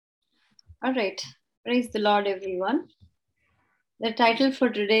All right. Praise the Lord, everyone. The title for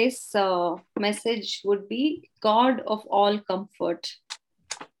today's message would be God of all comfort.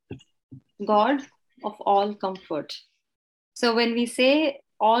 God of all comfort. So, when we say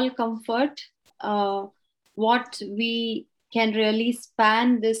all comfort, what we can really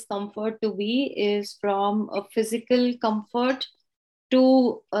span this comfort to be is from a physical comfort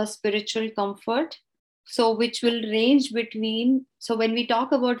to a spiritual comfort. So, which will range between, so when we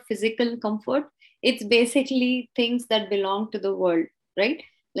talk about physical comfort, it's basically things that belong to the world, right?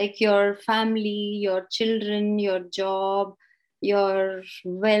 Like your family, your children, your job, your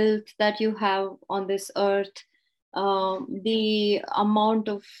wealth that you have on this earth, the amount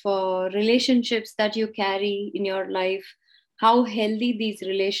of relationships that you carry in your life, how healthy these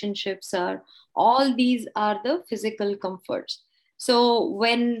relationships are. All these are the physical comforts. So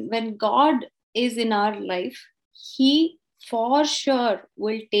when God is in our life, he for sure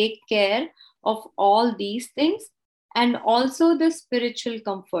will take care of all these things. And also the spiritual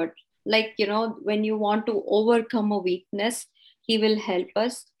comfort, like when you want to overcome a weakness, he will help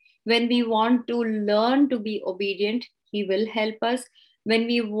us. When we want to learn to be obedient, he will help us. When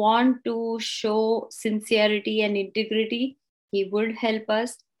we want to show sincerity and integrity, he would help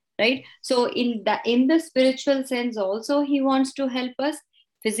us, right? So in the spiritual sense also he wants to help us.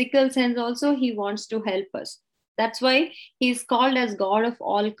 Physical sense also he wants to help us. That's why he is called as God of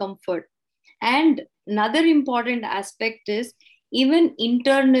all comfort. And another important aspect is even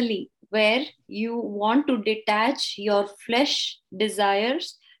internally, where you want to detach your flesh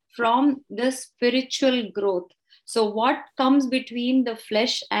desires from the spiritual growth. So what comes between the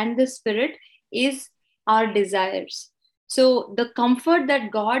flesh and the spirit is our desires. So the comfort that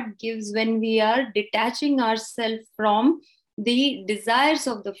God gives when we are detaching ourselves from the desires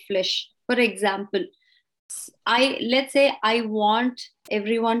of the flesh. For example, I let's say I want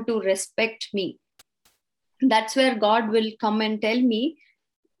everyone to respect me. That's where God will come and tell me,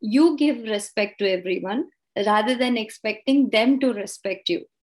 you give respect to everyone rather than expecting them to respect you.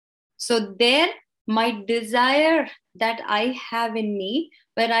 So there, my desire that I have in me,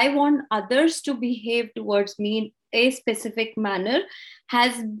 where I want others to behave towards me in a specific manner,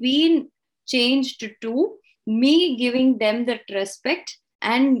 has been changed to me giving them that respect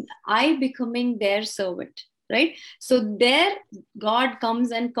and I becoming their servant, right? So there, God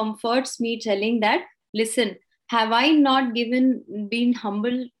comes and comforts me, telling that, listen, have I not been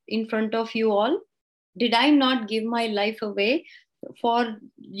humble in front of you all? Did I not give my life away for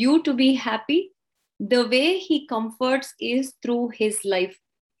you to be happy? The way he comforts is through his life.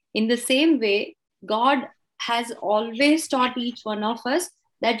 In the same way, God has always taught each one of us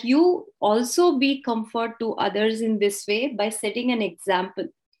that you also be comfort to others in this way by setting an example.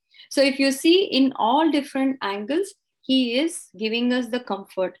 So if you see in all different angles, he is giving us the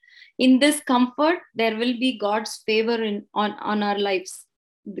comfort. In this comfort, there will be God's favor on our lives.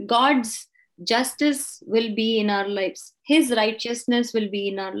 God's justice will be in our lives. His righteousness will be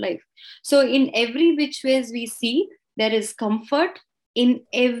in our life. So in every which ways we see, there is comfort in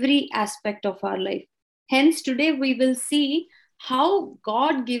every aspect of our life. Hence, today we will see how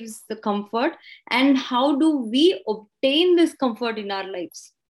God gives the comfort and how do we obtain this comfort in our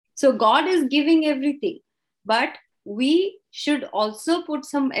lives. So God is giving everything, but we should also put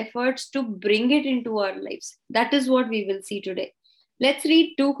some efforts to bring it into our lives. That is what we will see today. Let's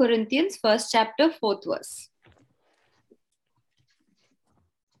read 2 Corinthians, first chapter, fourth verse.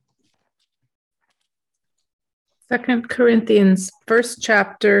 Second Corinthians, first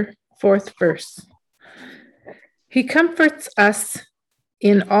chapter, fourth verse. He comforts us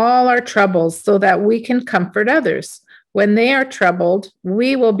in all our troubles so that we can comfort others. When they are troubled,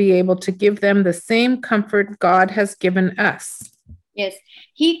 we will be able to give them the same comfort God has given us. Yes,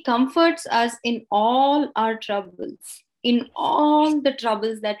 He comforts us in all our troubles, in all the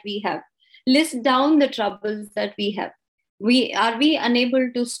troubles that we have. List down the troubles that we have. We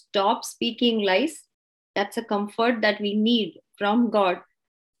unable to stop speaking lies? That's a comfort that we need from God,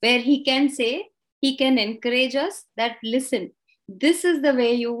 where he can say, he can encourage us that, listen, this is the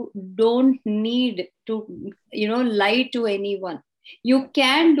way. You don't need to lie to anyone. You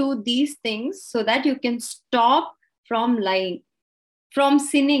can do these things so that you can stop from lying, from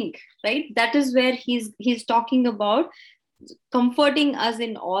sinning, right? That is where he's talking about comforting us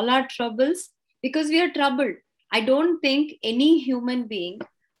in all our troubles, because we are troubled. I don't think any human being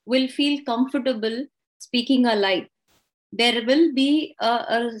will feel comfortable speaking a lie. There will be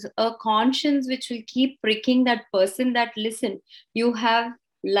a conscience which will keep pricking that person that, listen, you have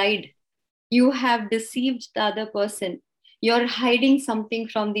lied, you have deceived the other person, you're hiding something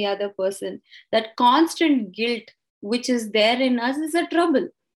from the other person. That constant guilt which is there in us is a trouble.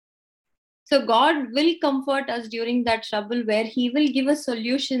 So God will comfort us during that trouble, where He will give a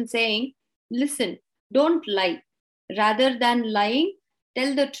solution saying, listen, don't lie. Rather than lying,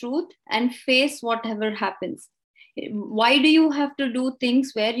 tell the truth and face whatever happens. Why do you have to do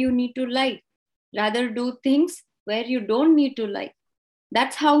things where you need to lie? Rather do things where you don't need to lie.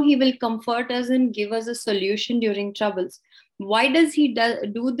 That's how He will comfort us and give us a solution during troubles. Why does He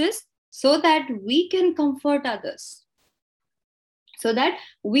do this? So that we can comfort others. So that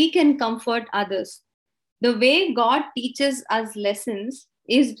we can comfort others. The way God teaches us lessons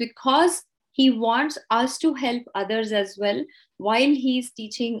is because He wants us to help others as well while He is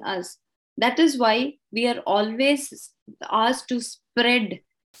teaching us. That is why we are always asked to spread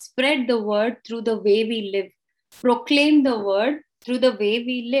the word through the way we live, proclaim the word through the way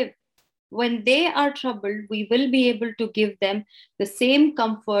we live. When they are troubled, we will be able to give them the same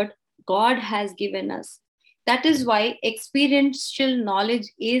comfort God has given us. That is why experiential knowledge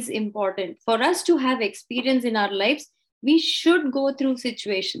is important. For us to have experience in our lives, we should go through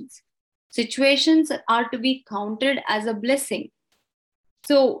situations. Situations are to be counted as a blessing.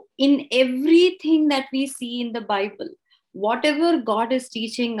 So, in everything that we see in the Bible, whatever God is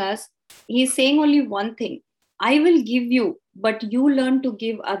teaching us, He's saying only one thing: I will give you, but you learn to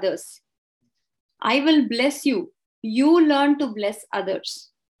give others. I will bless you. You learn to bless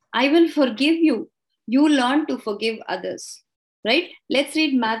others. I will forgive you. You learn to forgive others. Right? Let's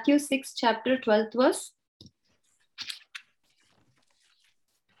read Matthew 6, chapter 12th verse.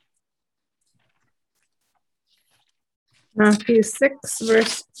 Matthew 6,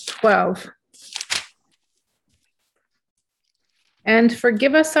 verse 12. And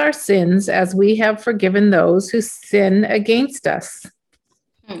forgive us our sins as we have forgiven those who sin against us.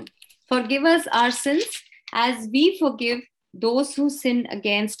 Forgive us our sins as we forgive those who sin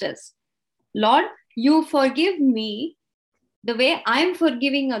against us. Lord, you forgive me the way I'm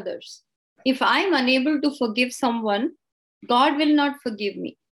forgiving others. If I'm unable to forgive someone, God will not forgive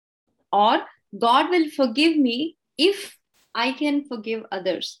me. Or God will forgive me if I can forgive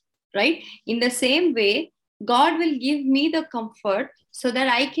others, right? In the same way, God will give me the comfort so that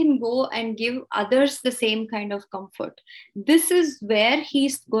I can go and give others the same kind of comfort. This is where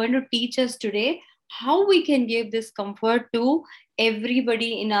He's going to teach us today how we can give this comfort to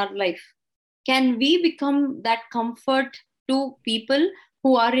everybody in our life. Can we become that comfort to people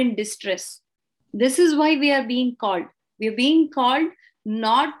who are in distress? This is why we are being called. We are being called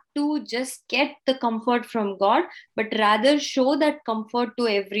not to just get the comfort from God, but rather show that comfort to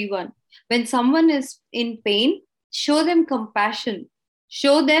everyone. When someone is in pain, show them compassion,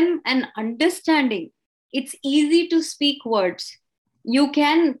 show them an understanding. It's easy to speak words. You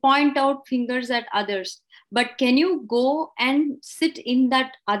can point out fingers at others, but can you go and sit in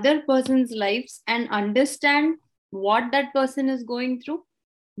that other person's lives and understand what that person is going through?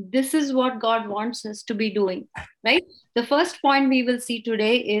 This is what God wants us to be doing, right? The first point we will see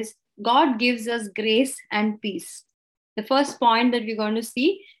today is God gives us grace and peace. The first point that we're going to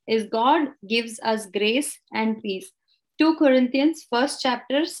see is God gives us grace and peace. 2 Corinthians, first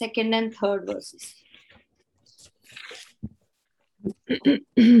chapter, second and third verses.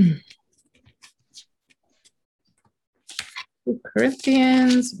 2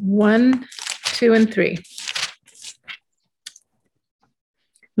 Corinthians 1, 2, and 3.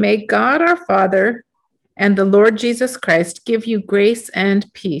 May God our Father and the Lord Jesus Christ give you grace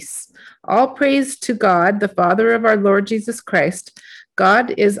and peace. All praise to God, the Father of our Lord Jesus Christ.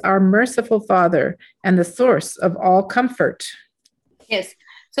 God is our merciful Father and the source of all comfort. Yes.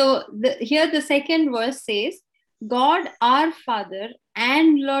 So here the second verse says, God our Father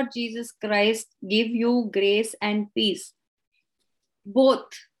and Lord Jesus Christ give you grace and peace.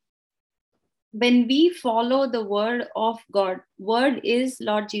 Both. When we follow the word of God, word is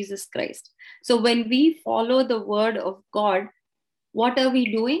Lord Jesus Christ. So when we follow the word of God, what are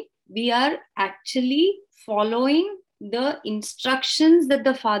we doing? We are actually following the instructions that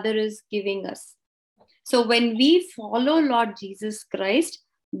the Father is giving us. So when we follow Lord Jesus Christ,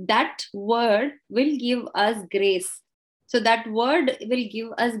 that word will give us grace. So that word will give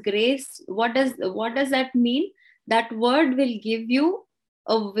us grace. What does that mean? That word will give you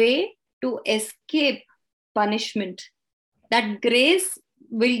a way to escape punishment. That grace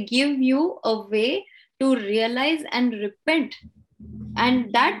will give you a way to realize and repent.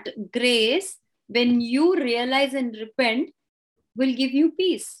 And that grace, when you realize and repent, will give you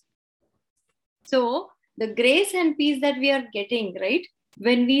peace. So the grace and peace that we are getting, right?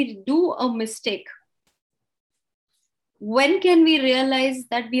 When we do a mistake, when can we realize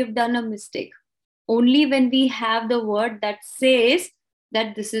that we have done a mistake? Only when we have the word that says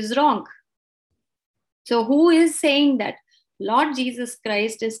that this is wrong. So who is saying that? Lord Jesus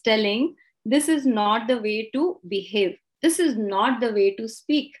Christ is telling This is not the way to behave. This is not the way to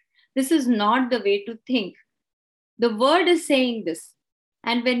speak. This is not the way to think. The word is saying this.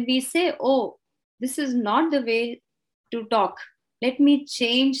 And when we say, oh, this is not the way to talk, let me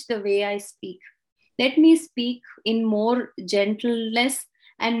change the way I speak. Let me speak in more gentleness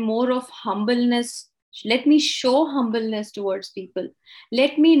and more of humbleness. Let me show humbleness towards people.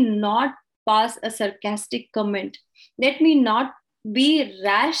 Let me not pass a sarcastic comment. Let me not be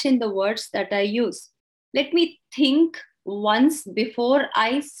rash in the words that I use. Let me think once before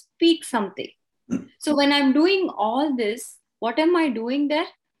I speak something. So when I'm doing all this, what am I doing there?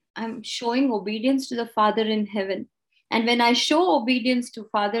 I'm showing obedience to the Father in heaven. And when I show obedience to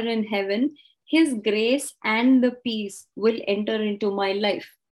Father in heaven, his grace and the peace will enter into my life.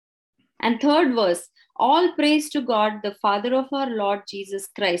 And third verse, all praise to God, the Father of our Lord Jesus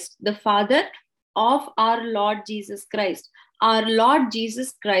Christ, the Father of our Lord Jesus Christ. Our Lord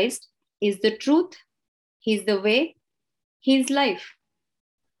Jesus Christ is the truth, he's the way, he's life.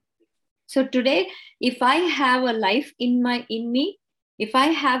 So today, if I have a life in me, if I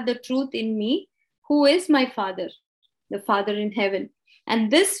have the truth in me, who is my Father? The Father in heaven. And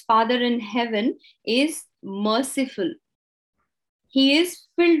this Father in heaven is merciful. He is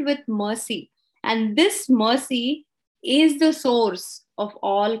filled with mercy. And this mercy is the source of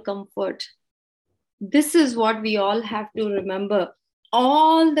all comfort. This is what we all have to remember.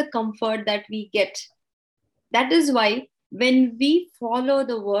 All the comfort that we get. That is why when we follow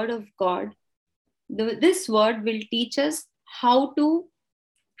the word of God, this word will teach us how to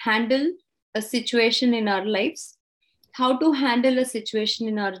handle a situation in our lives, how to handle a situation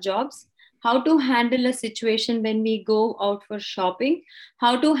in our jobs, how to handle a situation when we go out for shopping,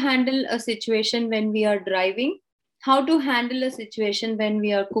 how to handle a situation when we are driving, how to handle a situation when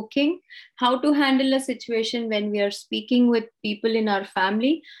we are cooking, how to handle a situation when we are speaking with people in our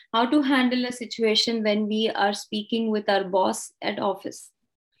family, how to handle a situation when we are speaking with our boss at office.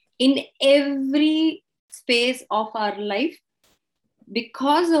 In every space of our life,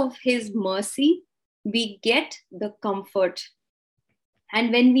 because of his mercy, we get the comfort.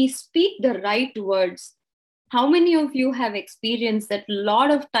 And when we speak the right words, how many of you have experienced that a lot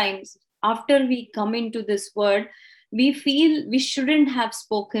of times after we come into this word, we feel we shouldn't have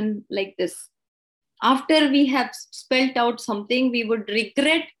spoken like this. After we have spelt out something, we would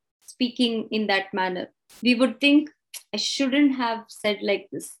regret speaking in that manner. We would think, I shouldn't have said like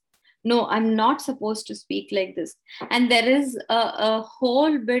this. No, I'm not supposed to speak like this. And there is a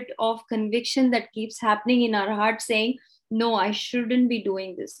whole bit of conviction that keeps happening in our heart saying, no, I shouldn't be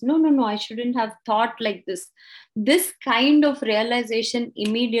doing this. No, no, no, I shouldn't have thought like this. This kind of realization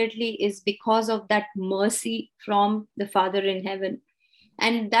immediately is because of that mercy from the Father in heaven.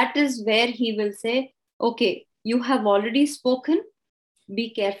 And that is where he will say, okay, you have already spoken. Be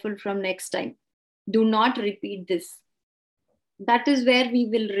careful from next time. Do not repeat this. That is where we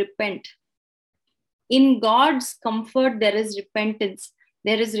will repent. In God's comfort, there is repentance,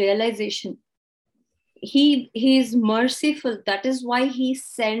 there is realization. He is merciful. That is why he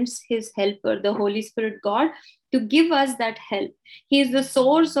sends his helper, the Holy Spirit God, to give us that help. He is the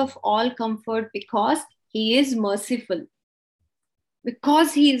source of all comfort because he is merciful.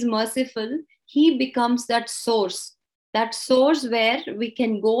 Because he is merciful, he becomes that source where we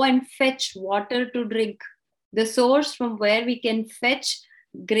can go and fetch water to drink, the source from where we can fetch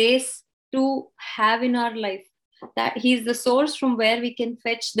grace to have in our life. That he is the source from where we can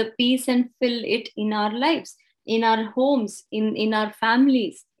fetch the peace and fill it in our lives, in our homes, in our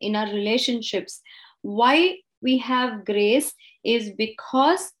families, in our relationships. Why we have grace is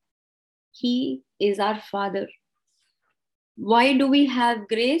because he is our Father. Why do we have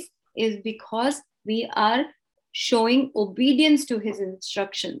grace is because we are showing obedience to his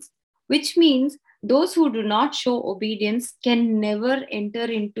instructions, which means those who do not show obedience can never enter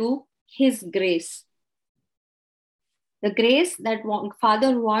into his grace. The grace that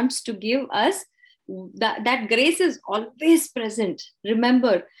Father wants to give us, that grace is always present.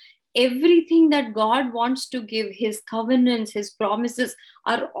 Remember, everything that God wants to give, his covenants, his promises,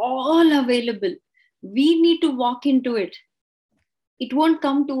 are all available. We need to walk into it. It won't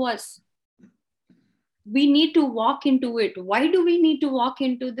come to us. We need to walk into it. Why do we need to walk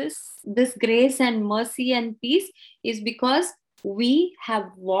into this grace and mercy and peace? Is because we have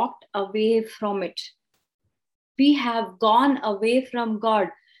walked away from it. We have gone away from God.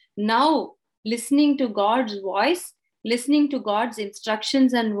 Now, listening to God's voice, listening to God's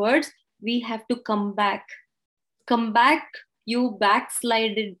instructions and words, we have to come back. Come back, you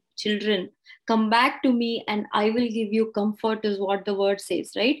backslided children. Come back to me and I will give you comfort, is what the word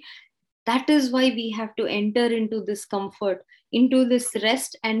says, right? That is why we have to enter into this comfort, into this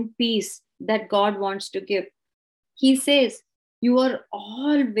rest and peace that God wants to give. He says, you are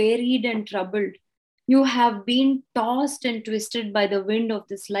all wearied and troubled. You have been tossed and twisted by the wind of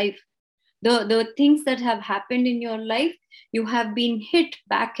this life. The things that have happened in your life, you have been hit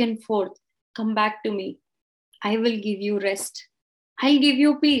back and forth. Come back to me. I will give you rest. I'll give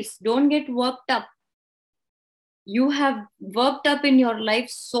you peace. Don't get worked up. You have worked up in your life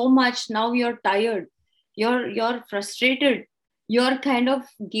so much. Now you're tired. You're frustrated. You're kind of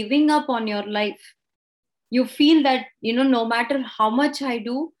giving up on your life. You feel that, no matter how much I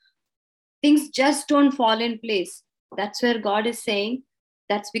do, things just don't fall in place. That's where God is saying,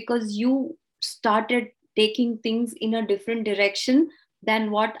 that's because you started taking things in a different direction than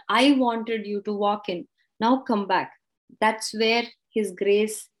what I wanted you to walk in. Now come back. That's where His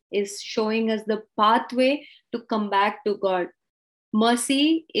grace is showing us the pathway to come back to God.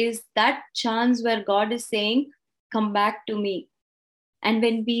 Mercy is that chance where God is saying, come back to me. And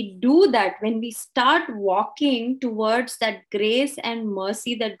when we do that, when we start walking towards that grace and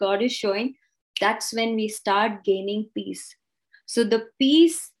mercy that God is showing, that's when we start gaining peace. So the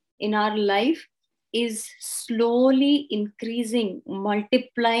peace in our life is slowly increasing,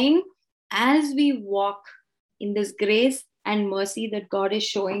 multiplying as we walk in this grace and mercy that God is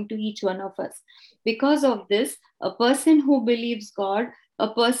showing to each one of us. Because of this, a person who believes God,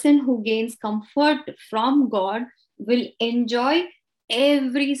 a person who gains comfort from God, will enjoy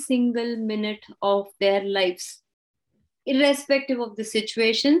every single minute of their lives. Irrespective of the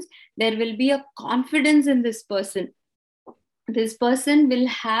situations, there will be a confidence in this person. This person will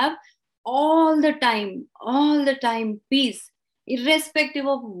have all the time peace. Irrespective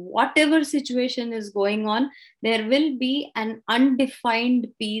of whatever situation is going on, there will be an undefined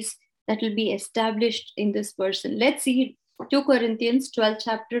peace that will be established in this person. Let's see 2 Corinthians 12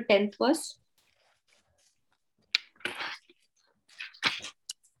 chapter 10th verse.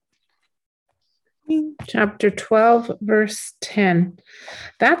 Chapter 12, verse 10.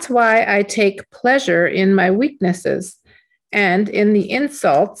 That's why I take pleasure in my weaknesses and in the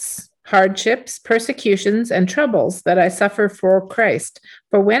insults, hardships, persecutions, and troubles that I suffer for Christ.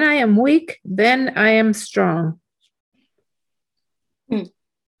 For when I am weak, then I am strong.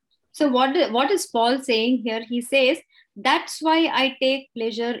 So what is Paul saying here? He says, that's why I take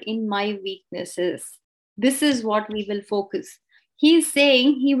pleasure in my weaknesses. This is what we will focus. He's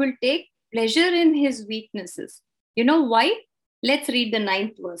saying he will take pleasure in his weaknesses. You know why? Let's read the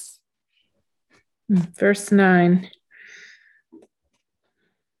 9th verse. Verse 9.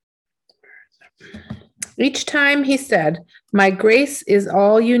 Each time he said, my grace is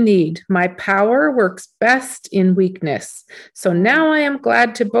all you need. My power works best in weakness. So now I am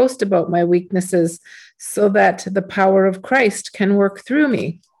glad to boast about my weaknesses so that the power of Christ can work through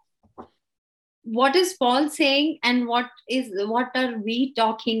me. What is Paul saying and what are we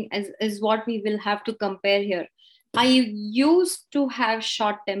talking is what we will have to compare here. I used to have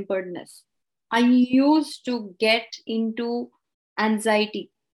short-temperedness. I used to get into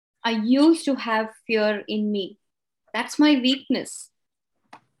anxiety. I used to have fear in me. That's my weakness.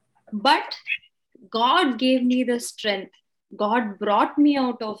 But God gave me the strength. God brought me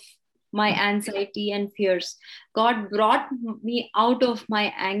out of my anxiety and fears. God brought me out of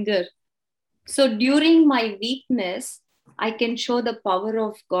my anger. So during my weakness, I can show the power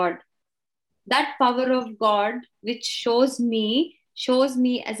of God. That power of God, which shows me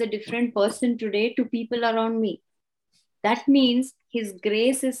as a different person today to people around me. That means His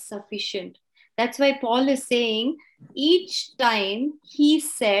grace is sufficient. That's why Paul is saying, each time he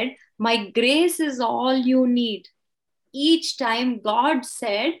said, my grace is all you need. Each time God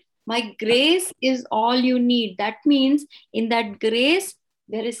said, my grace is all you need. That means in that grace,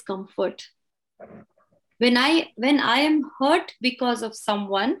 there is comfort. When I am hurt because of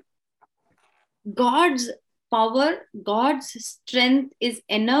someone, God's power, God's strength is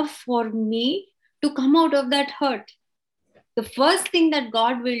enough for me to come out of that hurt. The first thing that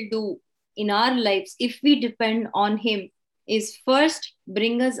God will do in our lives, if we depend on Him, is first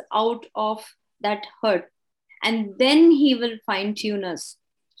bring us out of that hurt. And then He will fine tune us.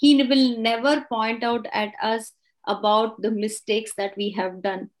 He will never point out at us about the mistakes that we have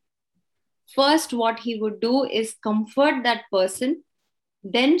done. First, what He would do is comfort that person,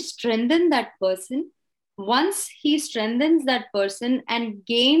 then strengthen that person. Once He strengthens that person and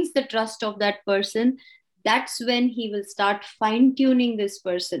gains the trust of that person, that's when He will start fine tuning this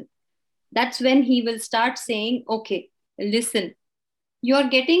person. That's when He will start saying, okay, listen, you're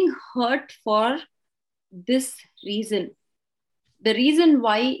getting hurt for this reason. The reason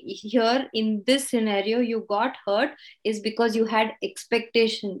why here in this scenario you got hurt is because you had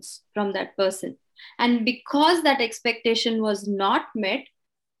expectations from that person. And because that expectation was not met,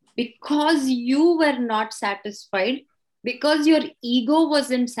 because you were not satisfied, because your ego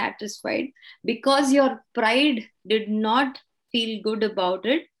wasn't satisfied, because your pride did not feel good about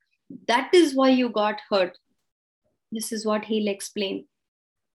it. That is why you got hurt. This is what he'll explain.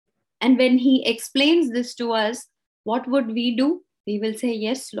 And when he explains this to us, what would we do? We will say,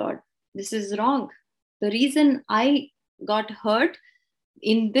 yes, Lord, this is wrong. The reason I got hurt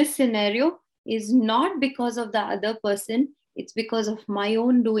in this scenario is not because of the other person, it's because of my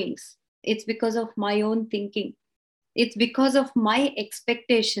own doings, it's because of my own thinking, it's because of my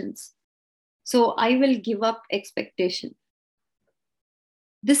expectations. So I will give up expectation.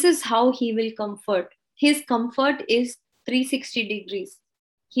 This is how he will comfort. His comfort is 360 degrees.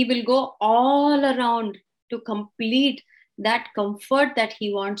 He will go all around to complete that comfort that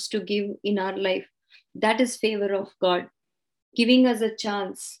he wants to give in our life. That is favor of God, giving us a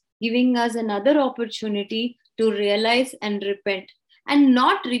chance, giving us another opportunity to realize and repent and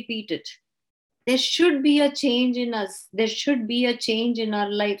not repeat it. There should be a change in us. There should be a change in our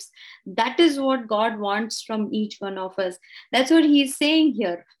lives. That is what God wants from each one of us. That's what He's saying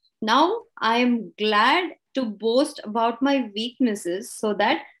here. Now, I am glad to boast about my weaknesses so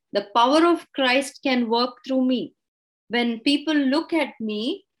that the power of Christ can work through me. When people look at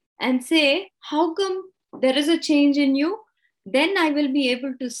me and say, how come there is a change in you? Then I will be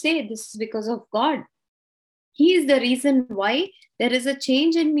able to say, this is because of God. He is the reason why there is a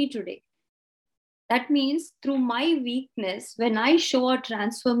change in me today. That means through my weakness, when I show a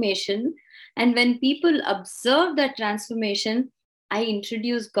transformation and when people observe that transformation, I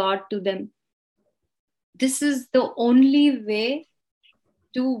introduce God to them. This is the only way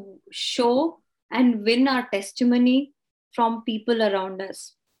to show and win our testimony from people around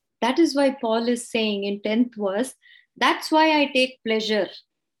us. That is why Paul is saying in 10th verse, that's why I take pleasure.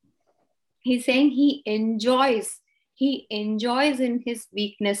 He's saying he enjoys in his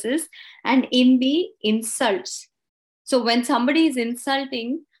weaknesses and in the insults. So when somebody is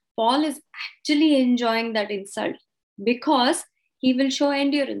insulting, Paul is actually enjoying that insult because he will show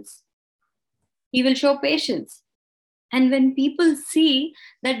endurance, he will show patience. And when people see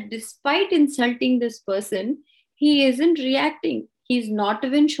that despite insulting this person, he isn't reacting, he's not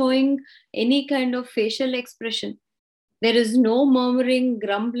even showing any kind of facial expression, there is no murmuring,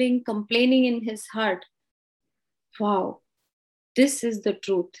 grumbling, complaining in his heart. Wow, this is the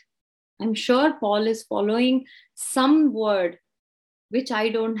truth. I'm sure Paul is following some word which I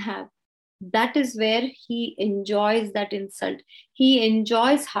don't have. That is where he enjoys that insult. He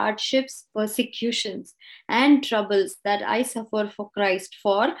enjoys hardships, persecutions, and troubles that I suffer for Christ.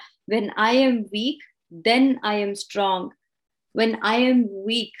 For when I am weak, then I am strong. When I am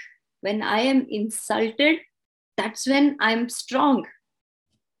weak, when I am insulted, that's when I'm strong.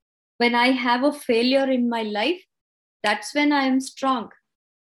 When I have a failure in my life, that's when I am strong.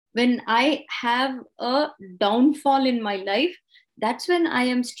 When I have a downfall in my life, that's when I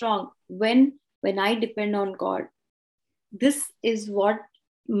am strong. When I depend on God. This is what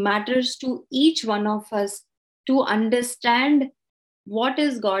matters to each one of us, to understand what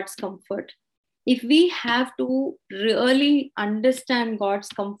is God's comfort. If we have to really understand God's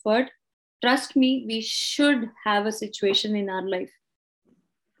comfort, trust me, we should have a situation in our life.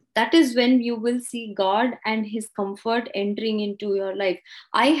 That is when you will see God and his comfort entering into your life.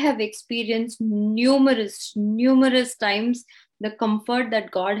 I have experienced numerous times the comfort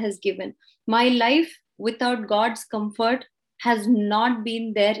that God has given. My life without God's comfort has not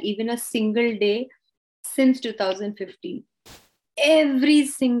been there even a single day since 2015. Every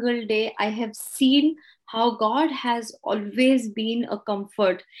single day I have seen how God has always been a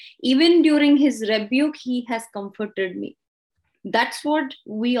comfort. Even during his rebuke, he has comforted me. That's what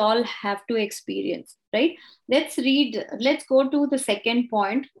we all have to experience, right? Let's go to the second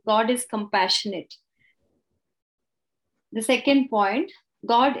point. God is compassionate. The second point,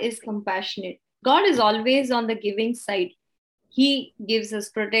 God is compassionate. God is always on the giving side. He gives us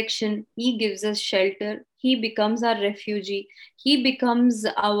protection, he gives us shelter, he becomes our refuge, he becomes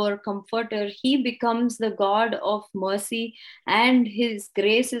our comforter, he becomes the God of mercy, and his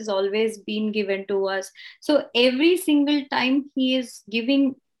grace is always been given to us. So every single time he is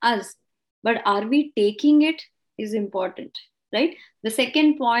giving us, but are we taking it is important, right? The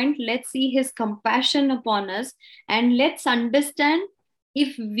second point, let's see his compassion upon us and let's understand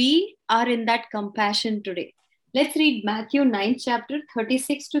if we are in that compassion today. Let's read Matthew 9, chapter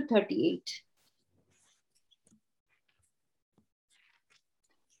 36 to 38.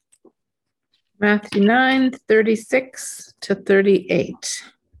 Matthew 9, 36 to 38.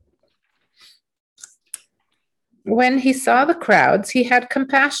 When he saw the crowds, he had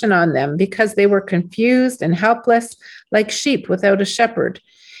compassion on them because they were confused and helpless like sheep without a shepherd.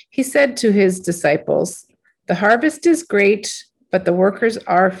 He said to his disciples, "The harvest is great, but the workers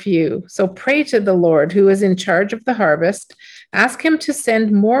are few. So pray to the Lord who is in charge of the harvest. Ask him to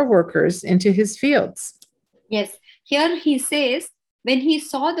send more workers into his fields." Yes, here he says, when he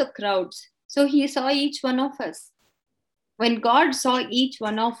saw the crowds, so he saw each one of us. When God saw each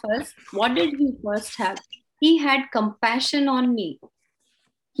one of us, what did he first have? He had compassion on me.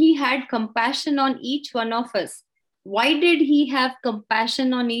 He had compassion on each one of us. Why did he have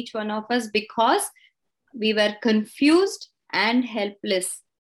compassion on each one of us? Because we were confused and helpless,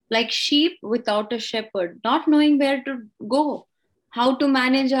 like sheep without a shepherd, not knowing where to go, how to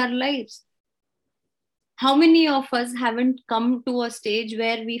manage our lives. How many of us haven't come to a stage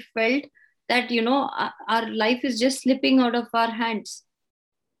where we felt that, our life is just slipping out of our hands?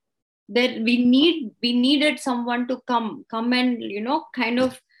 That we needed someone to come and kind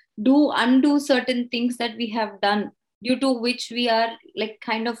of undo certain things that we have done, due to which we are like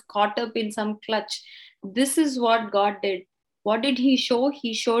kind of caught up in some clutch. This is what God did. What did he show?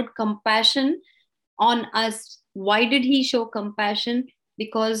 He showed compassion on us. Why did he show compassion?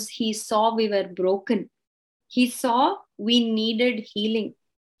 Because he saw we were broken. He saw we needed healing.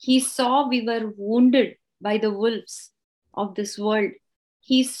 He saw we were wounded by the wolves of this world.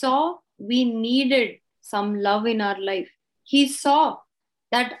 He saw we needed some love in our life. He saw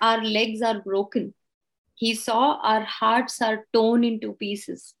that our legs are broken. He saw our hearts are torn into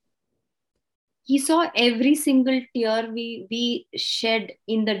pieces. He saw every single tear we shed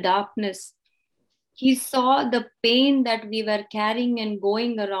in the darkness. He saw the pain that we were carrying and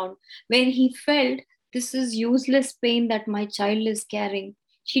going around, where he felt this is useless pain that my child is carrying.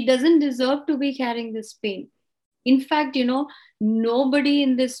 She doesn't deserve to be carrying this pain. In fact, nobody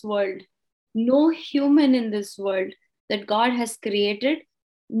in this world, no human in this world that God has created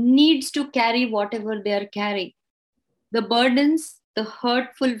needs to carry whatever they are carrying. The burdens, the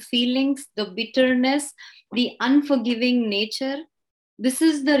hurtful feelings, the bitterness, the unforgiving nature. This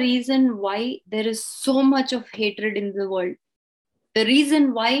is the reason why there is so much of hatred in the world. The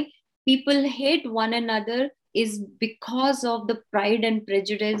reason why people hate one another is because of the pride and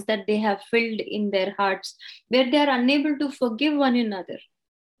prejudice that they have filled in their hearts, where they are unable to forgive one another.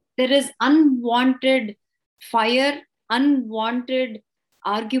 There is unwanted fire, unwanted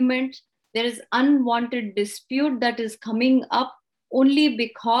argument, there is unwanted dispute that is coming up only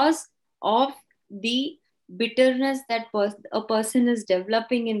because of the bitterness that a person is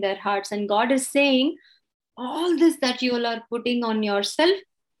developing in their hearts. And God is saying, all this that you all are putting on yourself,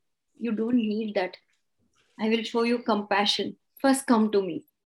 you don't need that. I will show you compassion. First, come to me.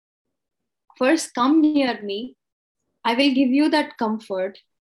 First, come near me. I will give you that comfort.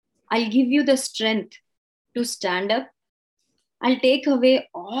 I'll give you the strength to stand up. I'll take away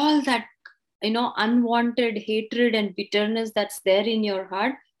all that, unwanted hatred and bitterness that's there in your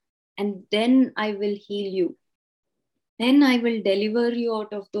heart. And then I will heal you. Then I will deliver you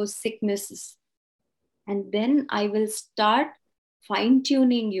out of those sicknesses. And then I will start fine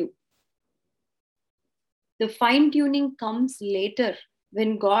tuning you. The fine tuning comes later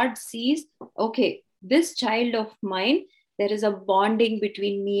when God sees, okay, this child of mine, there is a bonding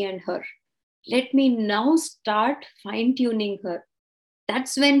between me and her. Let me now start fine tuning her.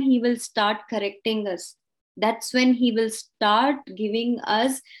 That's when he will start correcting us. That's when he will start giving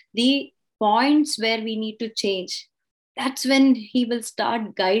us the points where we need to change. That's when he will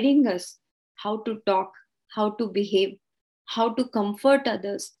start guiding us how to talk, how to behave, how to comfort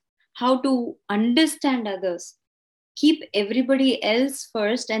others, how to understand others. Keep everybody else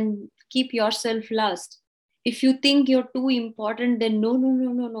first and keep yourself last. If you think you're too important, then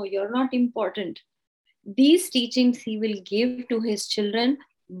no, you're not important. These teachings he will give to his children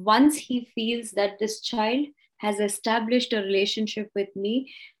once he feels that this child has established a relationship with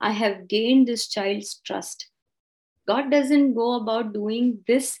me. I have gained this child's trust. God doesn't go about doing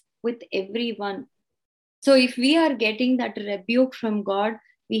this with everyone. So if we are getting that rebuke from God,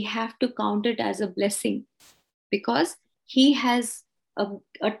 we have to count it as a blessing, because he has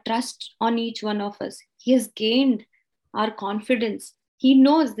a trust on each one of us. He has gained our confidence. He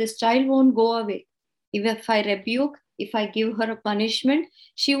knows this child won't go away. If I rebuke, if I give her a punishment,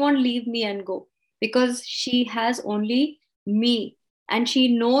 she won't leave me and go, because she has only me, and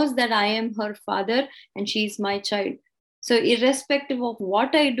she knows that I am her father and she is my child. So irrespective of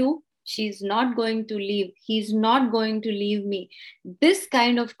what I do, she's not going to leave. He's not going to leave me. This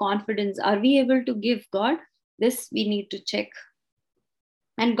kind of confidence, are we able to give God? This we need to check.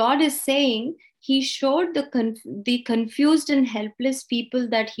 And God is saying he showed the confused and helpless people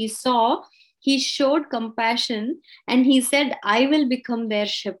that he saw. He showed compassion and he said, I will become their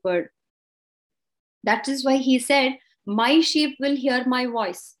shepherd. That is why he said, my sheep will hear my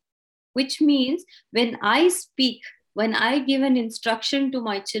voice. which means when I speak, when I give an instruction to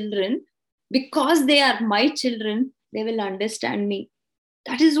my children, because they are my children, they will understand me.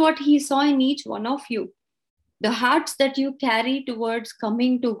 That is what he saw in each one of you. The hearts that you carry towards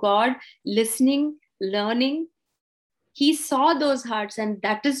coming to God, listening, learning, he saw those hearts, and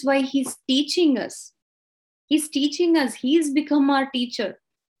that is why he's teaching us. He's teaching us. He's become our teacher.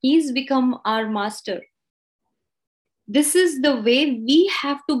 He's become our master. This is the way we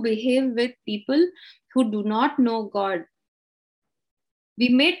have to behave with people who do not know God. We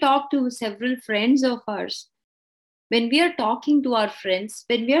may talk to several friends of ours. When we are talking to our friends,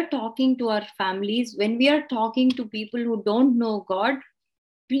 when we are talking to our families, when we are talking to people who don't know God,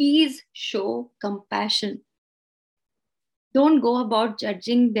 please show compassion. Don't go about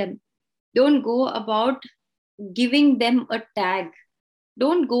judging them. Don't go about giving them a tag.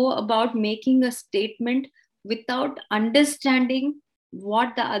 Don't go about making a statement without understanding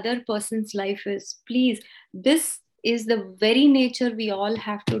what the other person's life is. Please, this is the very nature we all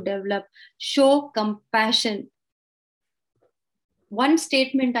have to develop. Show compassion. One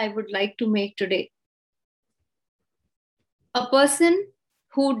statement I would like to make today: a person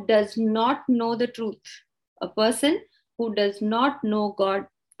who does not know the truth, a person who does not know God,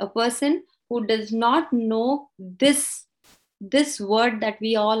 a person who does not know this word that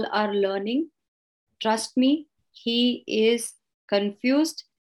we all are learning, trust me, he is confused,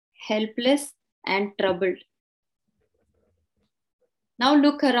 helpless, and troubled. Now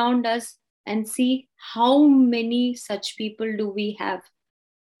look around us and see how many such people do we have.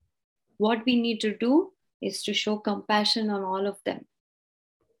 What we need to do is to show compassion on all of them.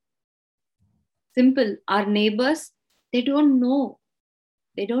 Simple. Our neighbors, they don't know.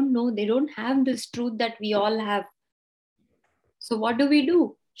 They don't know. They don't have this truth that we all have. So what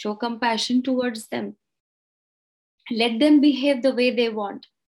do? Show compassion towards them. Let them behave the way they want,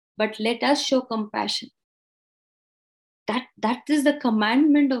 but let us show compassion. That is the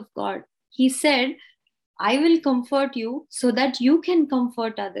commandment of God. He said, I will comfort you so that you can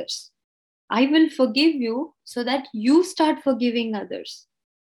comfort others. I will forgive you so that you start forgiving others.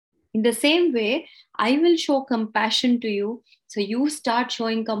 In the same way, I will show compassion to you so you start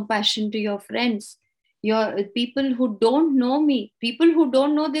showing compassion to your friends, your people who don't know me, people who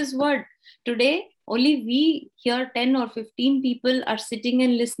don't know this word. Today, only we here, 10 or 15 people, are sitting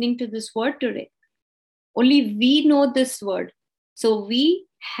and listening to this word today. Only we know this word. So we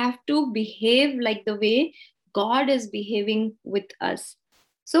have to behave like the way God is behaving with us.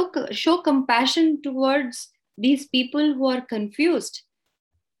 So show compassion towards these people who are confused.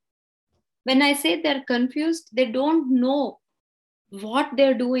 When I say they're confused, they don't know what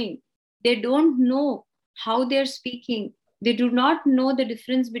they're doing. They don't know how they're speaking. They do not know the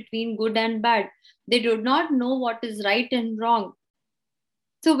difference between good and bad. They do not know what is right and wrong.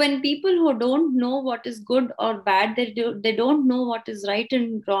 So when people who don't know what is good or bad, they don't know what is right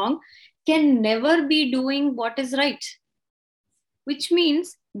and wrong, can never be doing what is right, which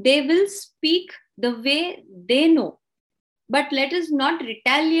means they will speak the way they know. But let us not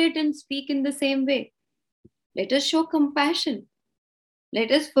retaliate and speak in the same way. Let us show compassion.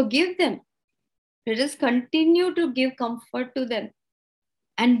 Let us forgive them. Let us continue to give comfort to them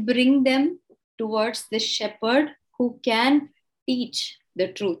and bring them towards the shepherd who can teach the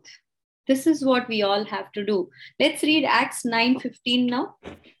truth. This is what we all have to do. Let's read Acts 9:15 now.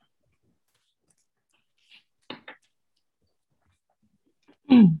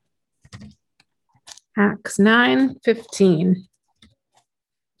 Acts 9:15.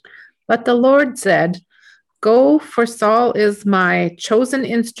 But the Lord said, Go, for Saul is my chosen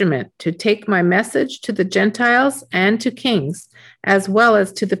instrument to take my message to the Gentiles and to kings, as well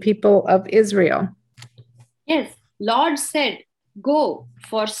as to the people of Israel. Yes, Lord said, Go,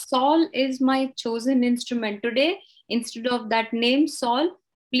 for Saul is my chosen instrument. Today, instead of that name Saul,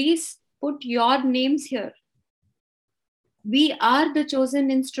 please put your names here. We are the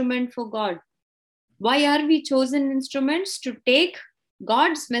chosen instrument for God. Why are we chosen instruments? To take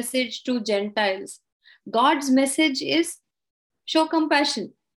God's message to Gentiles. God's message is show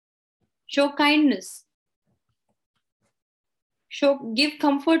compassion, show kindness, give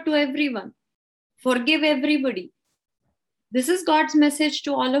comfort to everyone, forgive everybody. This is God's message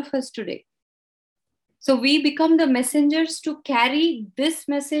to all of us today. So we become the messengers to carry this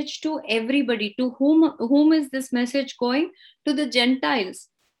message to everybody. To whom is this message going? To the Gentiles.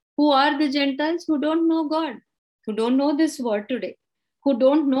 Who are the Gentiles? Who don't know God, who don't know this word today, who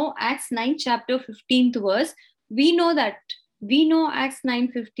don't know Acts 9 chapter 15th verse. We know that. We know Acts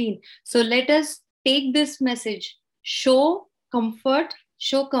 9:15. So let us take this message, show comfort,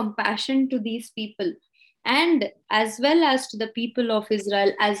 show compassion to these people. and as well as to the people of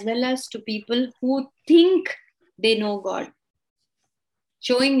Israel, as well as to people who think they know God.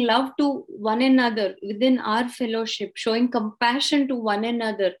 Showing love to one another within our fellowship, showing compassion to one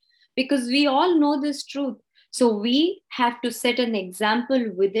another, because we all know this truth. So we have to set an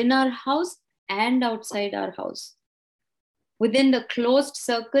example within our house and outside our house, within the closed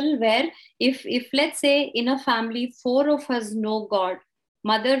circle, where if let's say in a family four of us know God,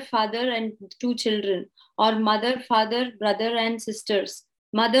 mother, father, and two children, or mother, father, brother and sisters,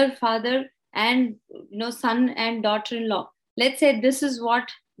 mother, father, and son and daughter-in-law. Let's say this is what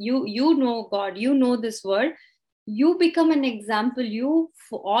you know God, you know this word. You become an example. You,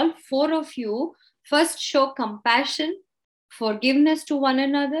 all four of you, first show compassion, forgiveness to one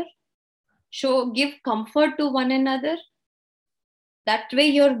another, give comfort to one another. That way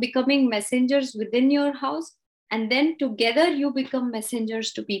you're becoming messengers within your house, and then together you become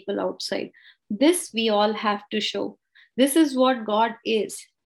messengers to people outside. This we all have to show. This is what God is.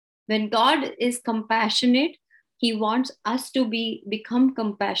 When God is compassionate, he wants us to become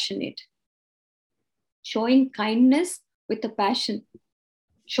compassionate, showing kindness with a passion,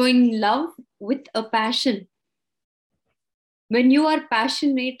 showing love with a passion. When you are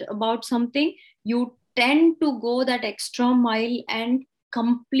passionate about something, you tend to go that extra mile and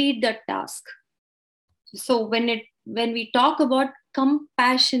complete the task. So when we talk about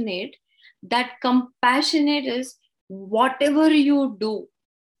compassionate, that compassionate is whatever you do,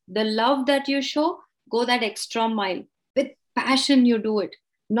 the love that you show, go that extra mile. With passion you do it,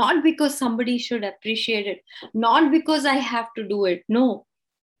 not because somebody should appreciate it, not because I have to do it. No.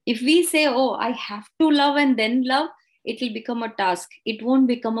 If we say, oh, I have to love and then love, it will become a task. It won't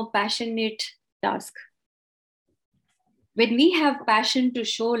become a passionate task. When we have passion to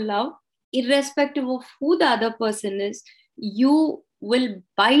show love, irrespective of who the other person is, you will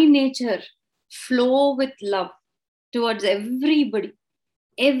by nature flow with love towards everybody.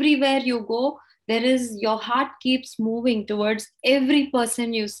 Everywhere you go, your heart keeps moving towards every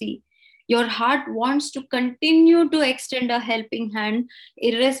person you see. Your heart wants to continue to extend a helping hand,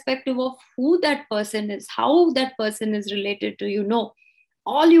 irrespective of who that person is, how that person is related to you. No,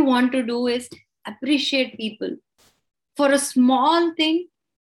 all you want to do is appreciate people. For a small thing,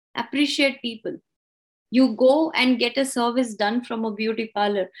 appreciate people. You go and get a service done from a beauty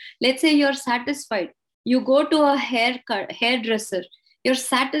parlor. Let's say you're satisfied. You go to a hairdresser. You're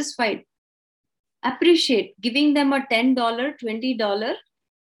satisfied. Appreciate. Giving them a $10, $20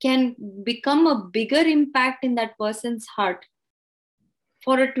 can become a bigger impact in that person's heart.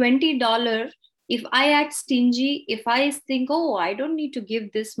 For a $20, if I act stingy, if I think, oh, I don't need to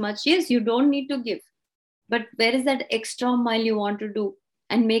give this much, yes, you don't need to give. But where is that extra mile you want to do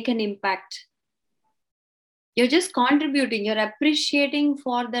and make an impact? You're just contributing, you're appreciating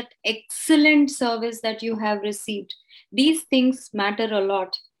for that excellent service that you have received. These things matter a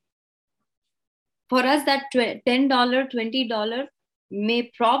lot. For us, that $10, $20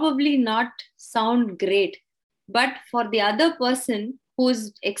 may probably not sound great, but for the other person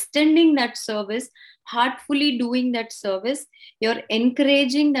who's extending that service, heartfully doing that service, you're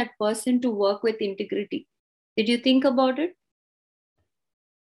encouraging that person to work with integrity. Did you think about it?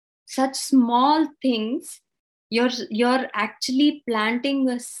 Such small things, you're actually planting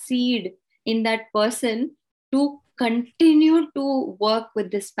a seed in that person to continue to work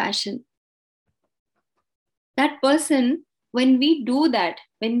with this passion. That person, when we do that,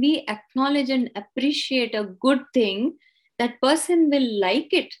 when we acknowledge and appreciate a good thing, that person will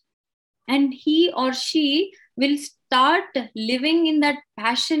like it, and he or she will start living in that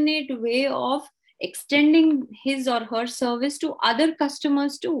passionate way of extending his or her service to other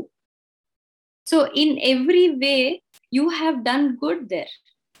customers too. So in every way, you have done good there.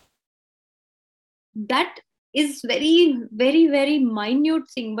 That is very, very, very minute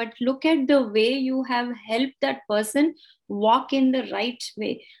thing, but look at the way you have helped that person walk in the right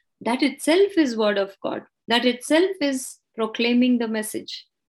way. That itself is word of God. That itself is proclaiming the message,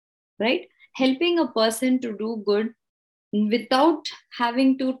 right? Helping a person to do good without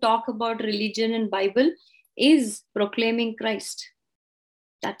having to talk about religion and Bible is proclaiming Christ.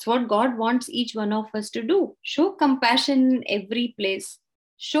 That's what God wants each one of us to do. Show compassion in every place.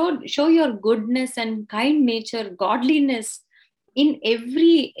 Show your goodness and kind nature, godliness in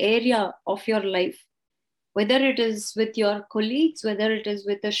every area of your life. Whether it is with your colleagues, whether it is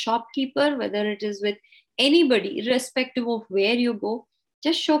with a shopkeeper, whether it is with anybody, irrespective of where you go,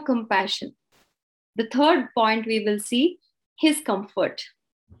 just show compassion. The third point we will see, his comfort.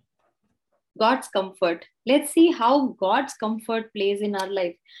 God's comfort. Let's see how God's comfort plays in our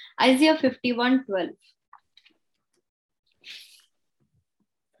life. Isaiah 51:12.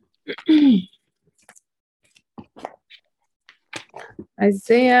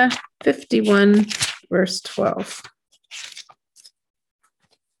 Isaiah 51, verse 12.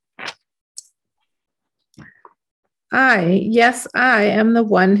 Yes, I am the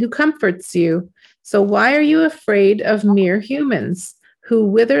one who comforts you. So why are you afraid of mere humans who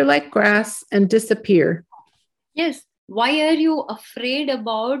wither like grass and disappear? Yes. Why are you afraid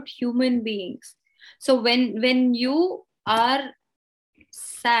about human beings? So when you are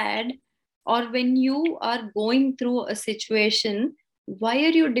sad or when you are going through a situation, why are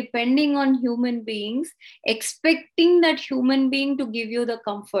you depending on human beings, expecting that human being to give you the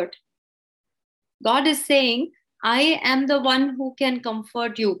comfort? God is saying, I am the one who can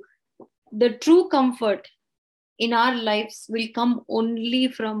comfort you. The true comfort in our lives will come only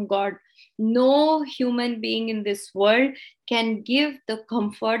from God. No human being in this world can give the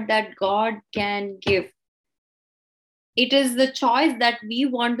comfort that God can give. It is the choice that we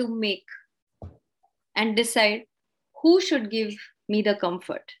want to make and decide who should give me the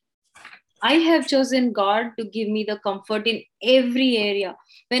comfort. I have chosen God to give me the comfort in every area.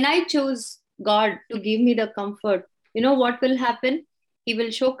 When I chose God to give me the comfort, you know what will happen? He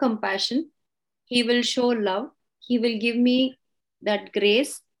will show compassion, He will show love, He will give me that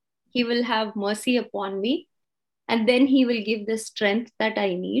grace, He will have mercy upon me, and then He will give the strength that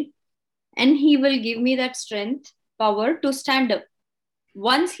I need, and He will give me that strength, power to stand up.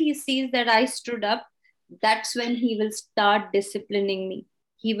 Once He sees that I stood up, that's when He will start disciplining me.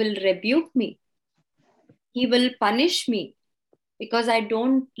 He will rebuke me. He will punish me because I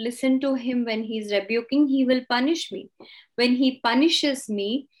don't listen to Him when He's rebuking. He will punish me. When He punishes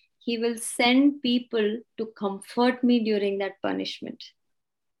me, He will send people to comfort me during that punishment.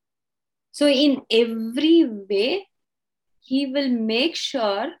 So, in every way, He will make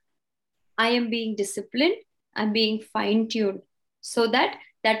sure I am being disciplined, I'm being fine tuned, so that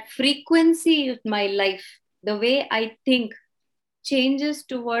that frequency of my life, the way I think, changes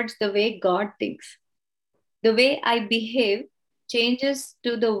towards the way God thinks. The way I behave changes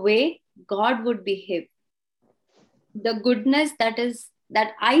to the way God would behave. The goodness that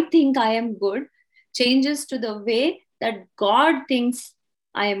I think I am good changes to the way that God thinks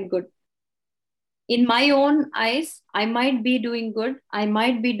I am good. In my own eyes, I might be doing good, I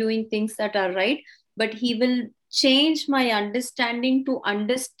might be doing things that are right, but He will change my understanding to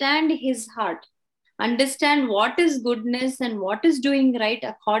understand His heart, understand what is goodness and what is doing right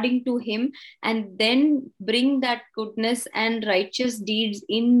according to Him, and then bring that goodness and righteous deeds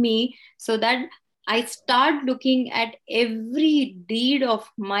in me, so that I start looking at every deed of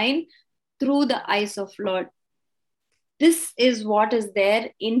mine through the eyes of Lord. This is what is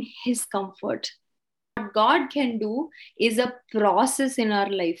there in His comfort. What God can do is a process in our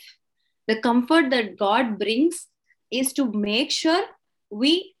life. The comfort that God brings is to make sure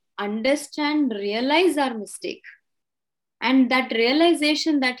we understand, realize our mistake. And that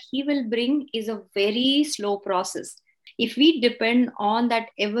realization that He will bring is a very slow process. If we depend on that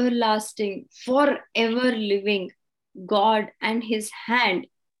everlasting, forever living God and His hand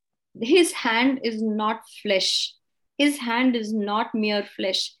is not flesh. His hand is not mere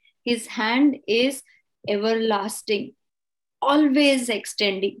flesh. His hand is everlasting, always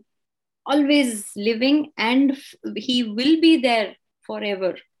extending, always living, and He will be there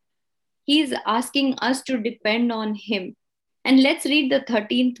forever. He is asking us to depend on Him. And let's read the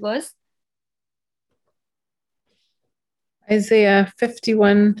 13th verse. Isaiah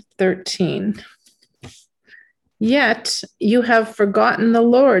 51:13. Yet you have forgotten the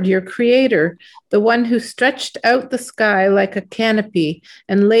Lord, your Creator, the one who stretched out the sky like a canopy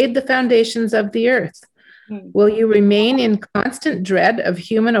and laid the foundations of the earth. Will you remain in constant dread of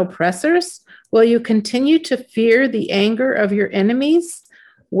human oppressors? Will you continue to fear the anger of your enemies?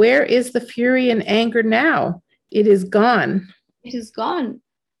 Where is the fury and anger now? It is gone. It is gone.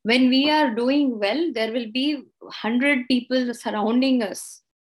 When we are doing well, there will be 100 people surrounding us,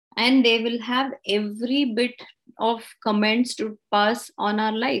 and they will have every bit of comments to pass on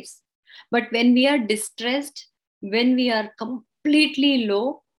our lives. But when we are distressed, when we are completely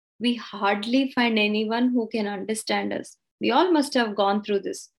low, we hardly find anyone who can understand us. We all must have gone through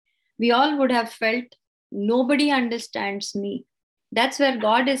this. We all would have felt nobody understands me. That's where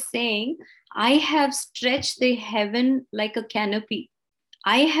God is saying, I have stretched the heaven like a canopy.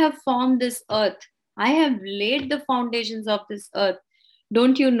 I have formed this earth. I have laid the foundations of this earth.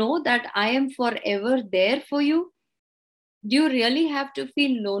 Don't you know that I am forever there for you? Do you really have to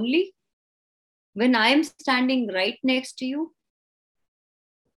feel lonely when I am standing right next to you?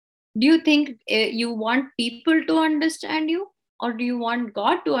 Do you think you want people to understand you, or do you want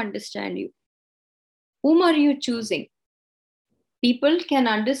God to understand you? Whom are you choosing? People can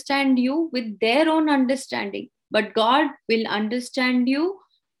understand you with their own understanding. but God will understand you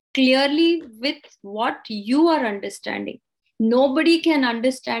clearly with what you are understanding. Nobody can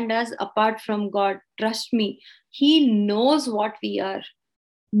understand us apart from God. Trust me, He knows what we are.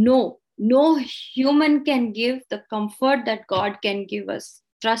 No human can give the comfort that God can give us.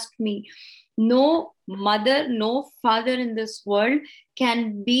 Trust me. No mother, no father in this world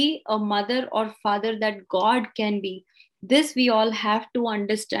can be a mother or father that God can be. This we all have to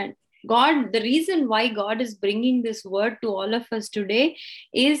understand. God, the reason why God is bringing this word to all of us today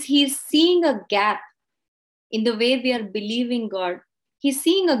is He's seeing a gap in the way we are believing God. He's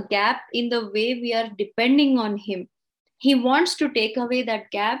seeing a gap in the way we are depending on Him. He wants to take away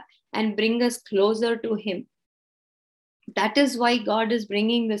that gap and bring us closer to Him. That is why God is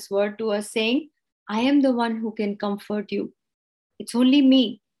bringing this word to us, saying, I am the one who can comfort you. It's only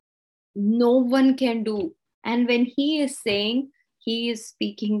me. No one can do. And when He is saying, He is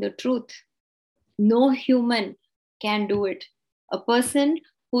speaking the truth. No human can do it. A person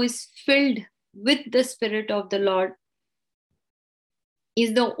who is filled with the Spirit of the Lord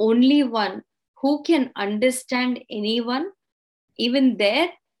is the only one who can understand anyone. Even there,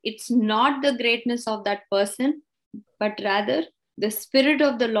 it's not the greatness of that person, but rather the Spirit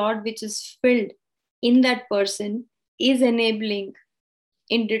of the Lord, which is filled in that person, is enabling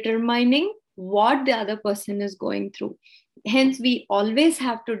in determining what the other person is going through. Hence, we always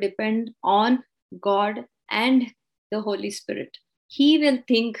have to depend on God and the Holy Spirit. He will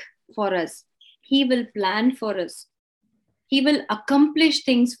think for us, He will plan for us, He will accomplish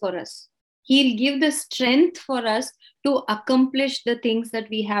things for us. He'll give the strength for us to accomplish the things that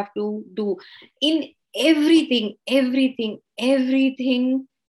we have to do. In everything,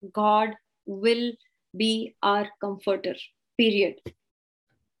 God will be our comforter. Period.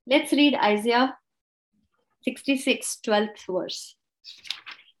 Let's read Isaiah 66, 12th verse.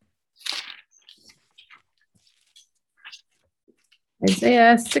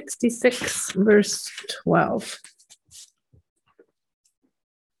 Isaiah 66, verse 12.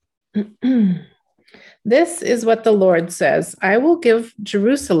 This is what the Lord says: I will give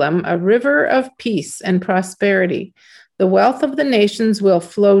Jerusalem a river of peace and prosperity. The wealth of the nations will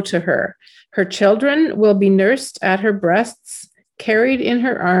flow to her. Her children will be nursed at her breasts, carried in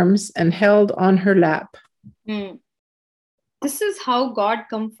her arms, and held on her lap. This is how God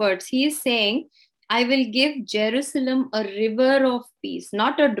comforts. He is saying, I will give Jerusalem a river of peace,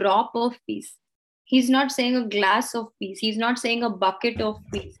 not a drop of peace. He's not saying a glass of peace. He's not saying a bucket of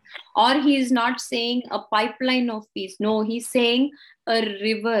peace. Or he's not saying a pipeline of peace. No, he's saying a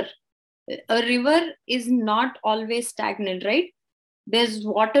river. A river is not always stagnant, right? There's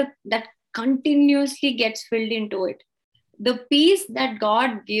water that continuously gets filled into it. The peace that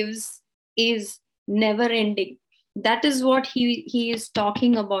God gives is never ending. That is what he is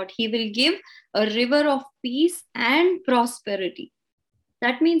talking about. He will give a river of peace and prosperity.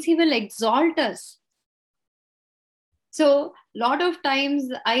 That means He will exalt us. So, a lot of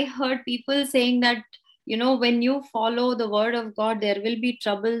times I heard people saying that, when you follow the word of God, there will be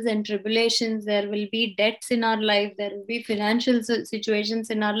troubles and tribulations, there will be debts in our life, there will be financial situations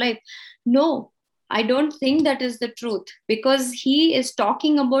in our life. No, I don't think that is the truth, because He is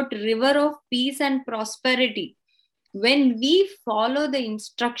talking about river of peace and prosperity. When we follow the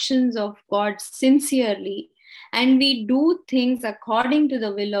instructions of God sincerely and we do things according to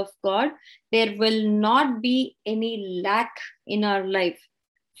the will of God, there will not be any lack in our life,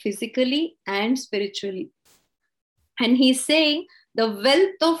 physically and spiritually. And He's saying the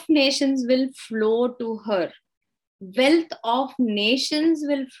wealth of nations will flow to her. Wealth of nations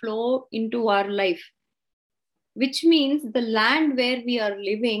will flow into our life, which means the land where we are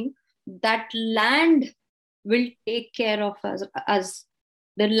living, that land will take care of us.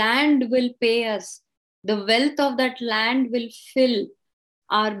 The land will pay us. The wealth of that land will fill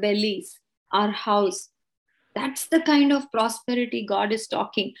our bellies, our house. That's the kind of prosperity God is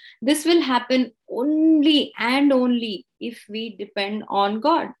talking. This will happen only and only if we depend on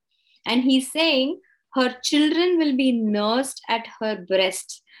God. And He's saying her children will be nursed at her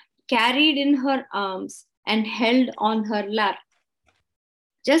breast, carried in her arms, and held on her lap.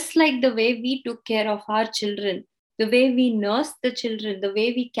 Just like the way we took care of our children, the way we nurse the children, the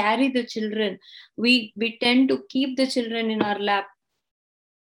way we carry the children, we tend to keep the children in our lap.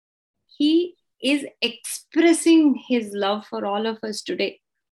 He is expressing His love for all of us today.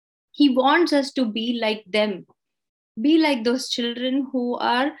 He wants us to be like them, be like those children who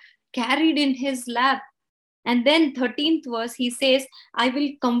are carried in His lap. And then 13th verse, He says, I will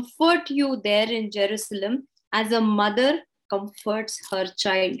comfort you there in Jerusalem as a mother comforts her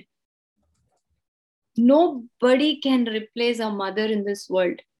child. Nobody can replace a mother in this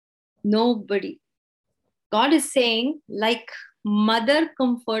world. Nobody. God is saying, like mother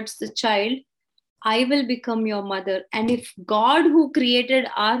comforts the child, I will become your mother. And if God who created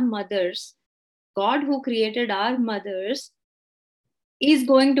our mothers, God who created our mothers is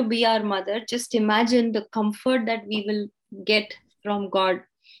going to be our mother, just imagine the comfort that we will get from God.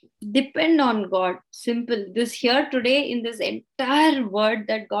 Depend on God. Simple. This here today, in this entire word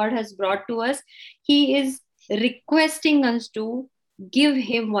that God has brought to us, He is requesting us to give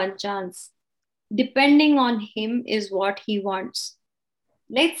Him one chance. Depending on Him is what He wants.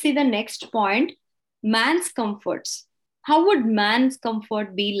 Let's see the next point, man's comforts. How would man's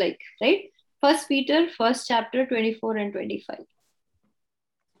comfort be like, right? First Peter, first chapter, 24 and 25.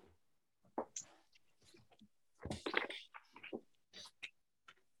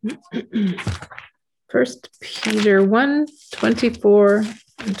 First Peter 1, 24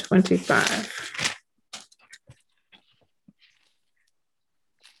 and 25.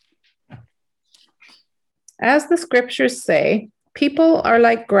 As the scriptures say, people are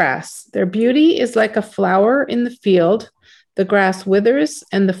like grass. Their beauty is like a flower in the field. The grass withers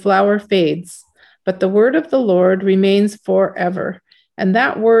and the flower fades, but the word of the Lord remains forever. And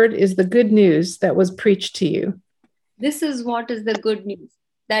that word is the good news that was preached to you. This is what is the good news,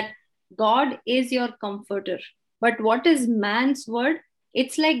 that God is your comforter. But what is man's word?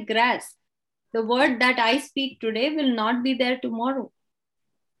 It's like grass. The word that I speak today will not be there tomorrow.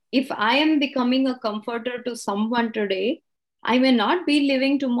 If I am becoming a comforter to someone today, I may not be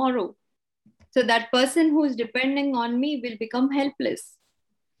living tomorrow. So that person who is depending on me will become helpless.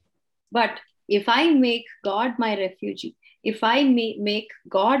 But if I make God my refuge, if I make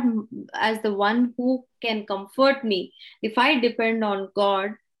God as the one who can comfort me, if I depend on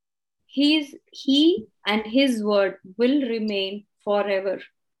God, He and His word will remain forever.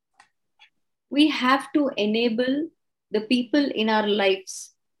 We have to enable the people in our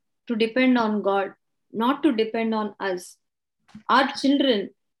lives to depend on God, not to depend on us. Our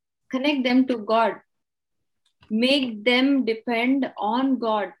children, connect them to God. Make them depend on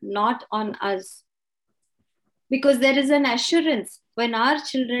God, not on us. Because there is an assurance when our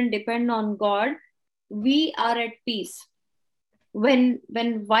children depend on God, we are at peace. When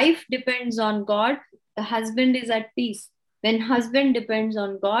wife depends on God, the husband is at peace. When husband depends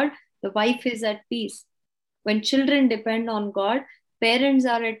on God, the wife is at peace. When children depend on God, parents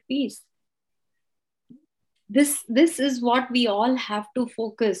are at peace. This is what we all have to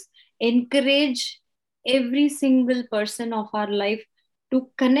focus. Encourage every single person of our life to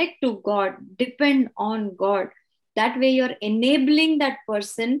connect to God, depend on God. That way, you're enabling that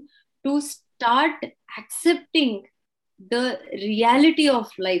person to start accepting the reality of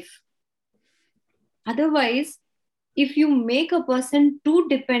life. Otherwise, if you make a person too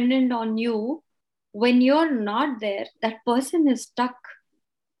dependent on you, when you're not there, that person is stuck.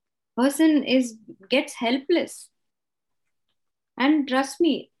 Person is gets helpless. And trust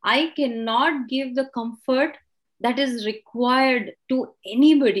me, I cannot give the comfort that is required to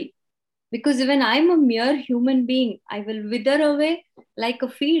anybody, because even I'm a mere human being, I will wither away like a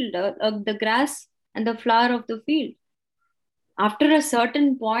field, the grass and the flower of the field. After a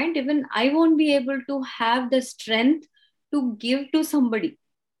certain point, even I won't be able to have the strength to give to somebody.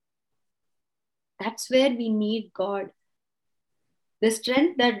 That's where we need God. The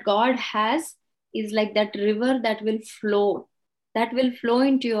strength that God has is like that river that will flow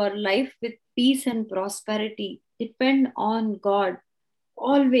into your life with peace and prosperity. Depend on God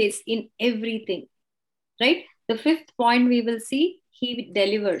always in everything, right? The fifth point we will see, He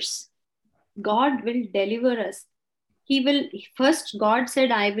delivers. God will deliver us. He will, first, God said,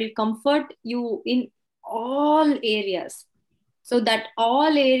 I will comfort you in all areas. So that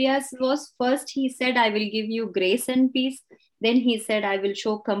all areas was, first He said, I will give you grace and peace. Then He said, I will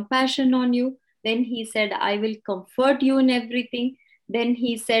show compassion on you. Then He said, I will comfort you in everything. Then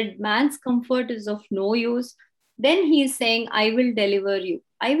He said, man's comfort is of no use. Then He is saying, I will deliver you.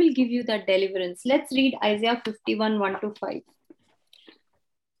 I will give you that deliverance. Let's read Isaiah 51, 1 to 5.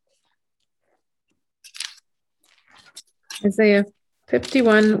 Isaiah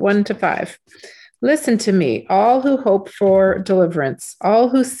 51, 1 to 5. Listen to me, all who hope for deliverance, all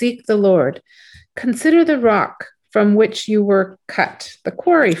who seek the Lord. Consider the rock from which you were cut, the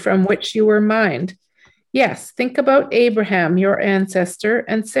quarry from which you were mined. Yes, think about Abraham, your ancestor,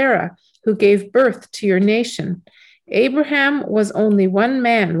 and Sarah, who gave birth to your nation. Abraham was only one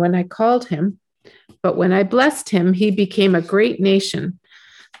man when I called him, but when I blessed him, he became a great nation.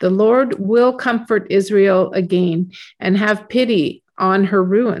 The Lord will comfort Israel again and have pity on her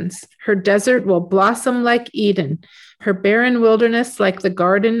ruins. Her desert will blossom like Eden, her barren wilderness like the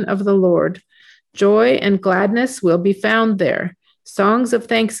garden of the Lord. Joy and gladness will be found there. Songs of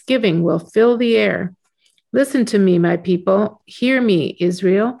thanksgiving will fill the air. Listen to me, my people. Hear me,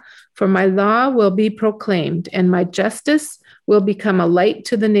 Israel, for my law will be proclaimed, and my justice will become a light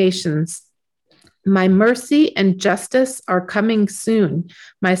to the nations. My mercy and justice are coming soon.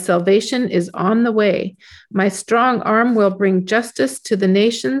 My salvation is on the way. My strong arm will bring justice to the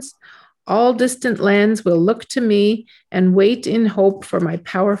nations. All distant lands will look to me and wait in hope for my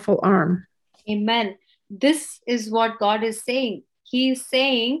powerful arm. Amen. This is what God is saying. He is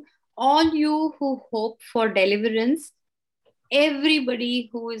saying, all you who hope for deliverance, everybody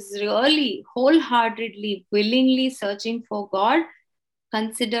who is really wholeheartedly, willingly searching for God,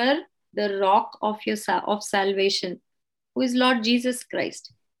 consider the rock of of salvation, who is Lord Jesus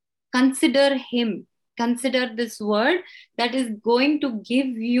Christ. Consider him. Consider this word that is going to give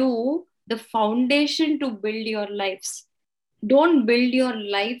you the foundation to build your lives. Don't build your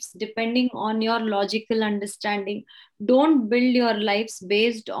lives depending on your logical understanding. Don't build your lives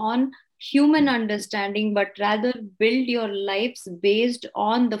based on human understanding, but rather build your lives based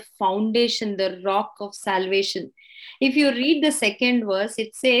on the foundation, the rock of salvation. If you read the second verse,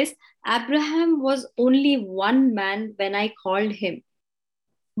 it says, Abraham was only one man when I called him,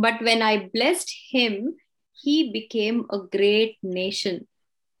 but when I blessed him, he became a great nation.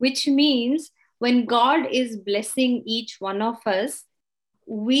 Which means when God is blessing each one of us,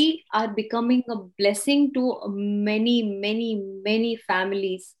 we are becoming a blessing to many, many, many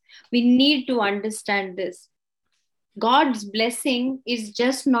families. We need to understand this. God's blessing is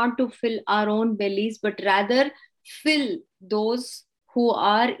just not to fill our own bellies, but rather fill those who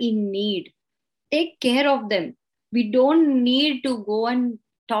are in need. Take care of them. We don't need to go and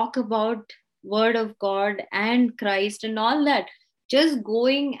talk about word of God and Christ and all that. Just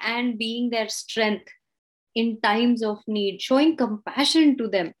going and being their strength in times of need, showing compassion to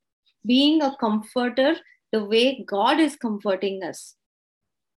them, being a comforter the way God is comforting us.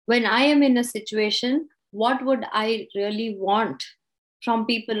 When I am in a situation, what would I really want from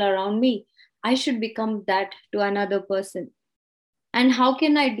people around me? I should become that to another person. And how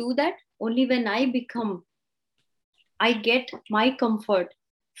can I do that? Only when I get my comfort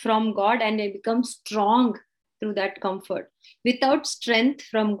from God and I become strong through that comfort. Without strength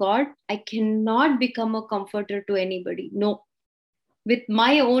from God, I cannot become a comforter to anybody. No, with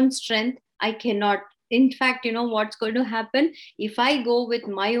my own strength, I cannot. In fact, you know what's going to happen? If I go with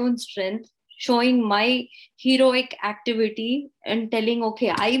my own strength, showing my heroic activity and telling, okay,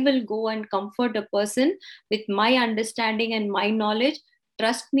 I will go and comfort a person with my understanding and my knowledge,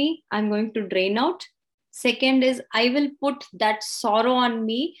 trust me, I'm going to drain out. Second is, I will put that sorrow on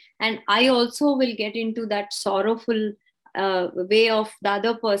me, and I also will get into that sorrowful way of the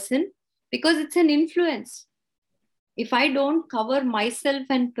other person because it's an influence. If I don't cover myself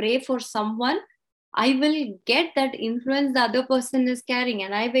and pray for someone, I will get that influence the other person is carrying.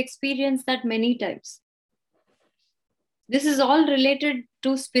 And I've experienced that many times. This is all related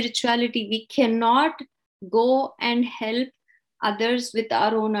to spirituality. We cannot go and help others with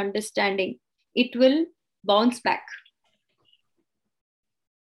our own understanding, it will bounce back.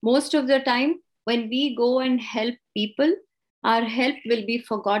 Most of the time, when we go and help people, our help will be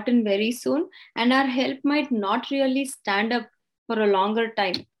forgotten very soon, and our help might not really stand up for a longer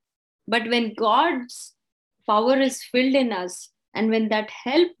time. But when God's power is filled in us, and when that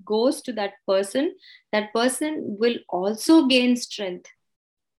help goes to that person will also gain strength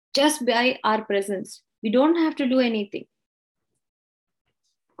just by our presence. We don't have to do anything.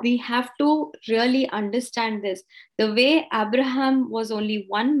 We have to really understand this. The way Abraham was only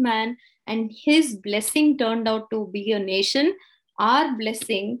one man and his blessing turned out to be a nation, our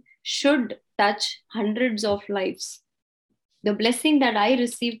blessing should touch hundreds of lives. The blessing that I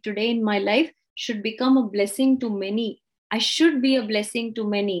received today in my life should become a blessing to many. I should be a blessing to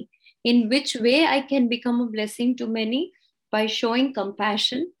many. In which way I can become a blessing to many? By showing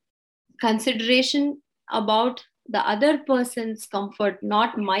compassion, consideration about the other person's comfort,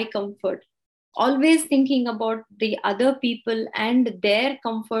 not my comfort. Always thinking about the other people and their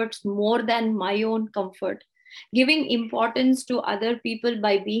comforts more than my own comfort. Giving importance to other people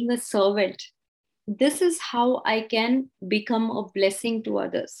by being a servant. This is how I can become a blessing to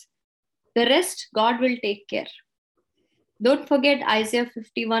others. The rest, God will take care. Don't forget Isaiah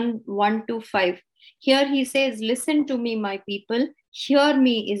 51 1 to 5. Here he says, listen to me, my people. Hear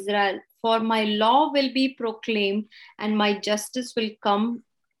me, Israel. For my law will be proclaimed and my justice will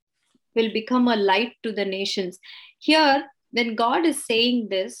become a light to the nations. Here, when God is saying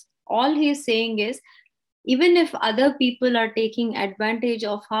this, all he is saying is, even if other people are taking advantage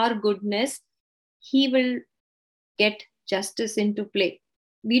of our goodness, he will get justice into play.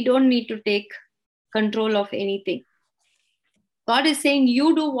 We don't need to take control of anything. God is saying,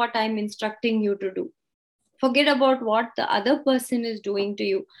 you do what I'm instructing you to do. Forget about what the other person is doing to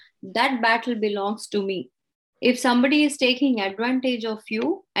you. That battle belongs to me. If somebody is taking advantage of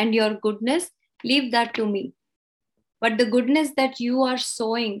you and your goodness, leave that to me. But the goodness that you are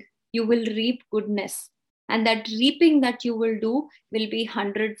sowing, you will reap goodness. And that reaping that you will do will be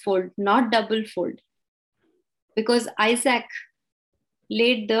hundredfold, not double fold. Because Isaac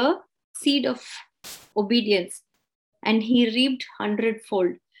laid the seed of obedience and he reaped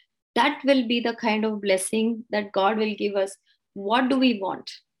hundredfold. That will be the kind of blessing that God will give us. What do we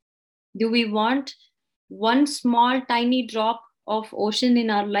want? Do we want one small tiny drop of ocean in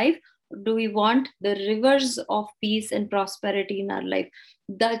our life? Or do we want the rivers of peace and prosperity in our life?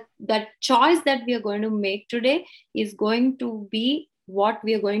 The choice that we are going to make today is going to be what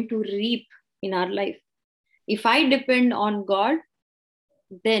we are going to reap in our life. If I depend on God,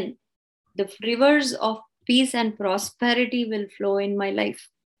 then the rivers of peace and prosperity will flow in my life.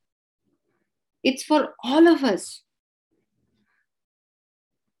 It's for all of us.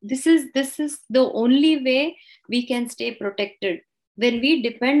 This is the only way we can stay protected. When we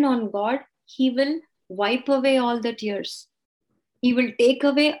depend on God, He will wipe away all the tears. He will take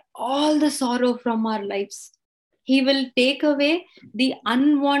away all the sorrow from our lives. He will take away the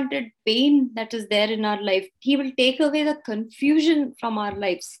unwanted pain that is there in our life. He will take away the confusion from our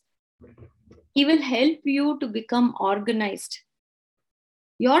lives. He will help you to become organized.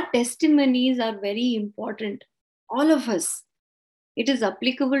 Your testimonies are very important. All of us. It is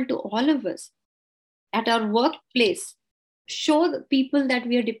applicable to all of us. At our workplace, show the people that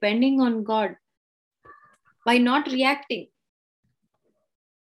we are depending on God by not reacting.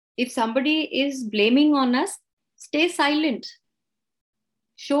 If somebody is blaming on us, stay silent.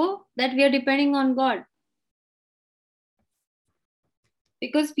 Show that we are depending on God.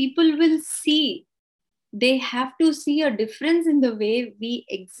 Because people will see, they have to see a difference in the way we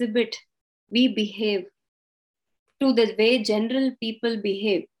exhibit, we behave, to the way general people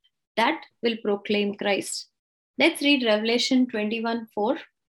behave. That will proclaim Christ. Let's read Revelation 21:4.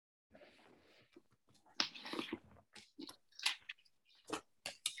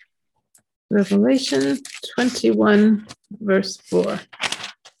 Revelation 21, verse 4.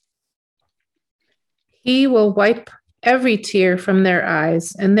 He will wipe every tear from their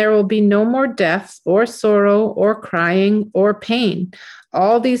eyes, and there will be no more death or sorrow or crying or pain.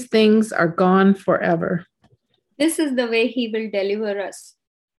 All these things are gone forever. This is the way He will deliver us.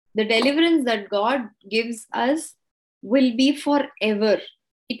 The deliverance that God gives us will be forever.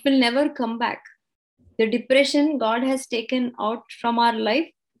 It will never come back. The depression God has taken out from our life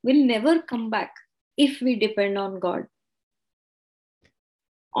will never come back if we depend on God.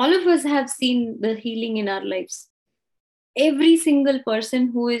 All of us have seen the healing in our lives. Every single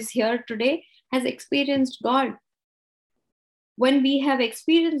person who is here today has experienced God. When we have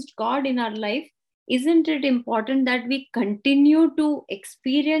experienced God in our life, isn't it important that we continue to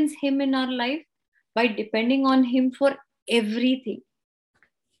experience Him in our life by depending on Him for everything?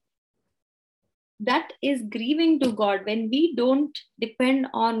 That is grieving to God when we don't depend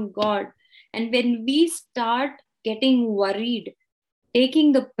on God, and when we start getting worried,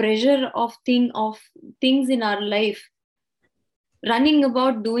 taking the pressure of things in our life, running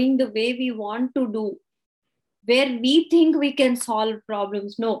about doing the way we want to do, where we think we can solve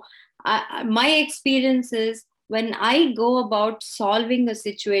problems. No, my experience is when I go about solving a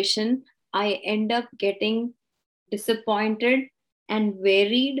situation, I end up getting disappointed and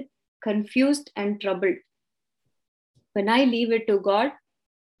worried, confused, and troubled. When I leave it to God,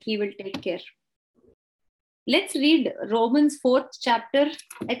 He will take care. Let's read Romans 4th chapter.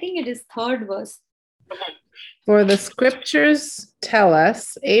 I think it is 3rd verse. For the scriptures tell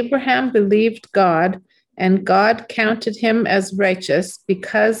us Abraham believed God, and God counted him as righteous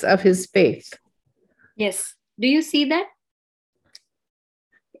because of his faith. Yes. Do you see that?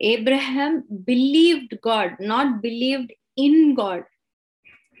 Abraham believed God, not believed in God.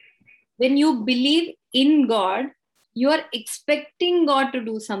 When you believe in God, you are expecting God to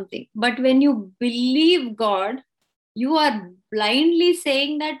do something. But when you believe God, you are blindly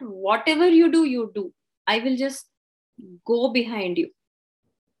saying that whatever you do, you do. I will just go behind you.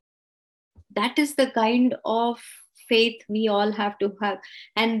 That is the kind of faith we all have to have.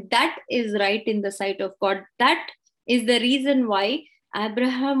 And that is right in the sight of God. That is the reason why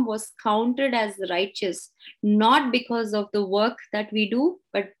Abraham was counted as righteous, not because of the work that we do,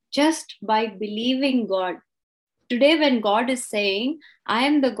 but just by believing God. Today, when God is saying, I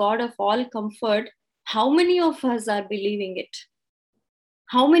am the God of all comfort, how many of us are believing it?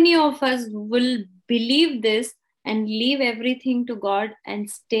 How many of us will believe this and leave everything to God and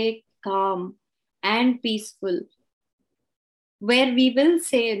stay calm and peaceful? Where we will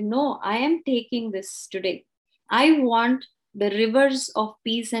say, no, I am taking this today. I want the rivers of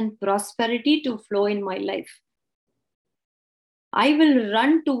peace and prosperity to flow in my life. I will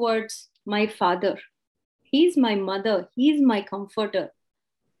run towards my Father. He's my mother. He's my comforter.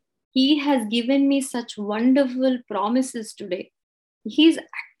 He has given me such wonderful promises today. He's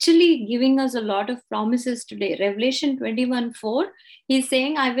actually giving us a lot of promises today. Revelation 21:4, he's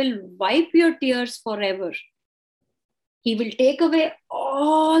saying, I will wipe your tears forever. He will take away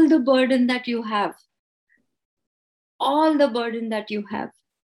all the burden that you have. All the burden that you have.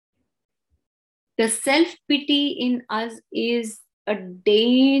 The self pity in us is a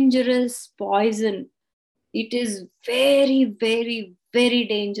dangerous poison. It is very, very, very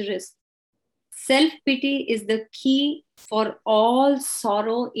dangerous. Self pity is the key for all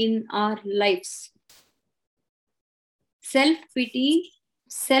sorrow in our lives. Self pity,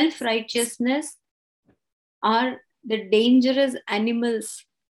 self righteousness are the dangerous animals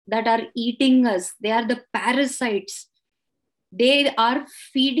that are eating us. They are the parasites. They are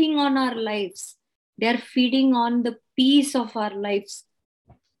feeding on our lives. They are feeding on the peace of our lives.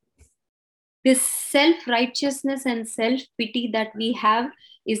 This self righteousness and self pity that we have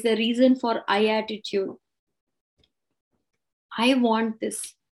is the reason for I attitude. I want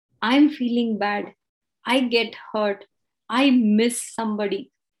this. I'm feeling bad. I get hurt. I miss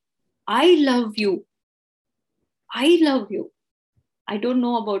somebody. I love you. I love you. I don't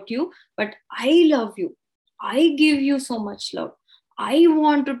know about you, but I love you. I give you so much love. I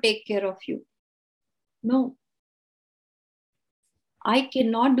want to take care of you. No, I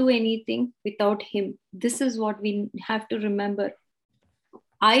cannot do anything without him. This is what we have to remember.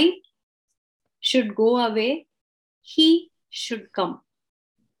 I should go away. He should come.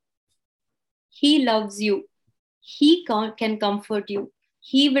 He loves you. He can comfort you.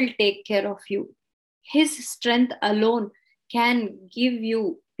 He will take care of you. His strength alone can give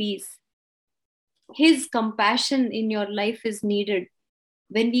you peace. His compassion in your life is needed.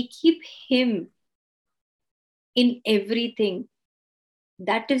 When we keep him in everything,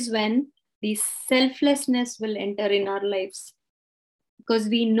 that is when the selflessness will enter in our lives. Because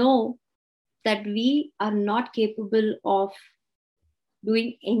we know that we are not capable of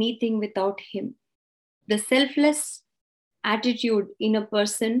doing anything without him. The selfless attitude in a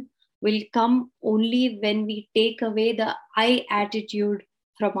person will come only when we take away the I attitude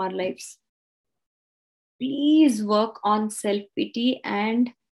from our lives. Please work on self pity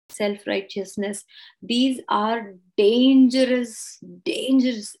and self righteousness. These are dangerous,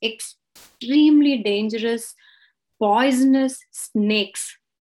 dangerous, extremely dangerous, poisonous snakes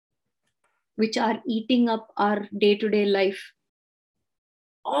which are eating up our day to day life.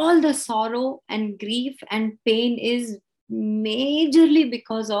 All the sorrow and grief and pain is majorly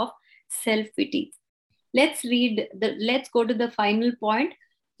because of self pity. Let's go to the final point.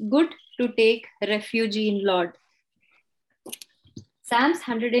 Good to take refuge in Lord. Psalms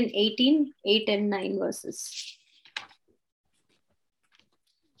 118, 8 and 9 verses.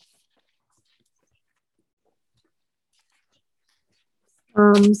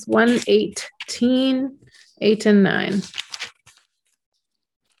 Psalms 118, 8 and 9.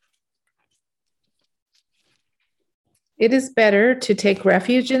 It is better to take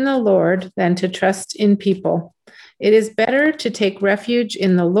refuge in the Lord than to trust in people. It is better to take refuge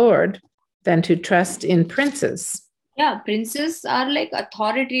in the Lord than to trust in princes. Yeah, princes are like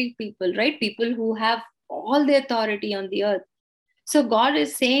authority people, right? People who have all the authority on the earth. So God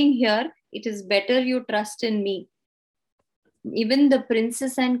is saying here, it is better you trust in me. Even the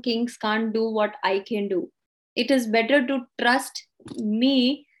princes and kings can't do what I can do. It is better to trust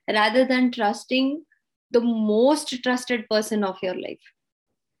me rather than trusting the most trusted person of your life.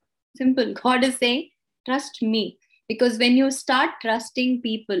 Simple. God is saying, trust me. Because when you start trusting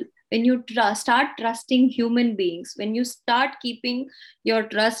people, when you start trusting human beings, when you start keeping your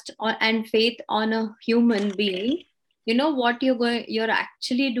trust and faith on a human being, you know what you're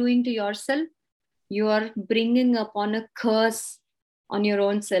actually doing to yourself? You are bringing upon a curse on your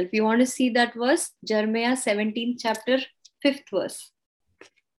own self. You want to see that verse? Jeremiah 17th chapter, 5th verse.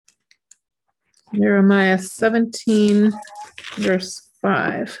 Jeremiah 17, verse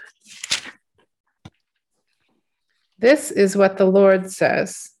 5. This is what the Lord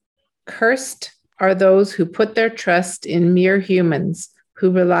says. Cursed are those who put their trust in mere humans,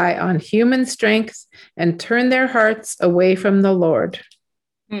 who rely on human strength and turn their hearts away from the Lord.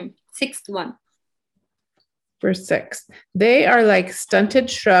 Sixth one. Verse 6. They are like stunted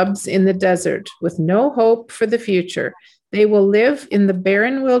shrubs in the desert with no hope for the future. They will live in the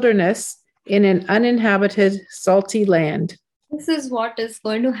barren wilderness in an uninhabited, salty land. This is what is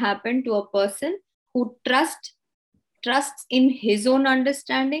going to happen to a person who trusts in his own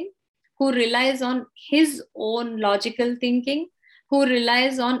understanding, who relies on his own logical thinking, who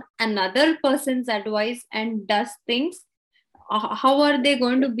relies on another person's advice and does things, how are they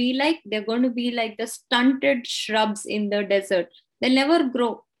going to be like? They're going to be like the stunted shrubs in the desert. They'll never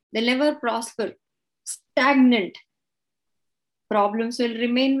grow, they'll never prosper, stagnant. Problems will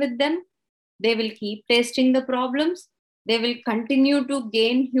remain with them. They will keep tasting the problems. They will continue to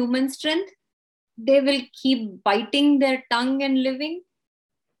gain human strength. They will keep biting their tongue and living.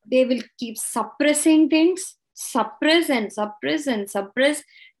 They will keep suppressing things, suppress and suppress and suppress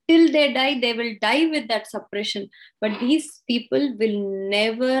till they die. They will die with that suppression. But these people will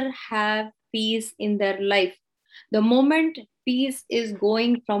never have peace in their life. The moment peace is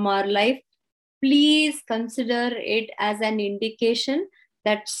going from our life, please consider it as an indication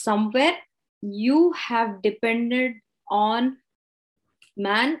that somewhere you have depended on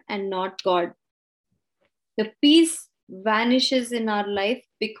man and not God. The peace vanishes in our life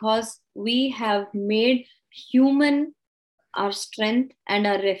because we have made human our strength and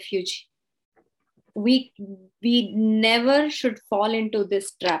our refuge. We never should fall into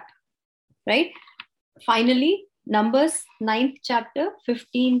this trap, right? Finally, Numbers 9th chapter,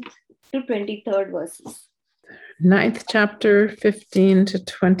 15th to 23rd verses. 9th chapter, 15 to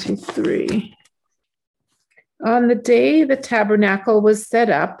 23. On the day the tabernacle was set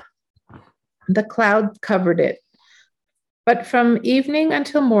up, the cloud covered it. But from evening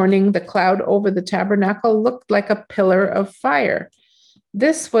until morning, the cloud over the tabernacle looked like a pillar of fire.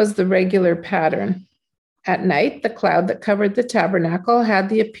 This was the regular pattern. At night, the cloud that covered the tabernacle had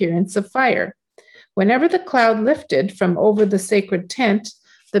the appearance of fire. Whenever the cloud lifted from over the sacred tent,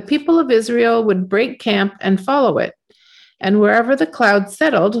 the people of Israel would break camp and follow it. And wherever the cloud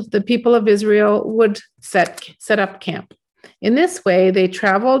settled, the people of Israel would set up camp. In this way, they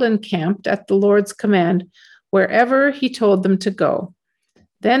traveled and camped at the Lord's command, wherever he told them to go.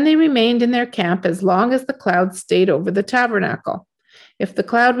 Then they remained in their camp as long as the cloud stayed over the tabernacle. If the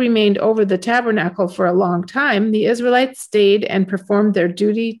cloud remained over the tabernacle for a long time, the Israelites stayed and performed their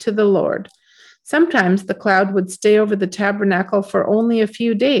duty to the Lord. Sometimes the cloud would stay over the tabernacle for only a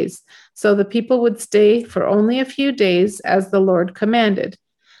few days, so the people would stay for only a few days as the Lord commanded.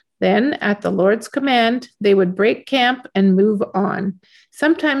 Then, at the Lord's command, they would break camp and move on.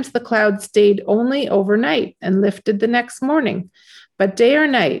 Sometimes the cloud stayed only overnight and lifted the next morning. But day or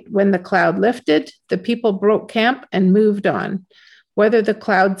night, when the cloud lifted, the people broke camp and moved on. Whether the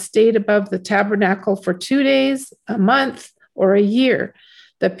cloud stayed above the tabernacle for 2 days, a month, or a year,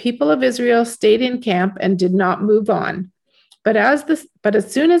 the people of Israel stayed in camp and did not move on. But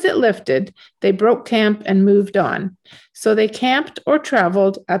as soon as it lifted, they broke camp and moved on. So they camped or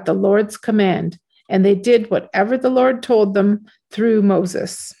traveled at the Lord's command, and they did whatever the Lord told them through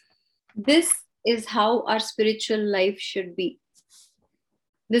Moses. This is how our spiritual life should be.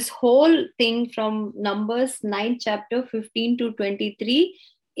 This whole thing from Numbers 9 chapter 15 to 23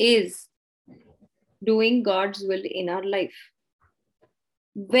 is doing God's will in our life.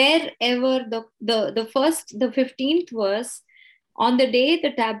 Wherever the 15th verse, on the day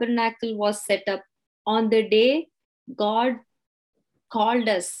the tabernacle was set up, on the day God called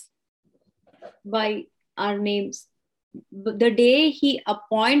us by our names, the day he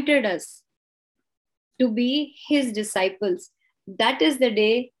appointed us to be his disciples, that is the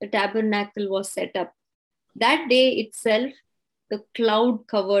day the tabernacle was set up. That day itself, the cloud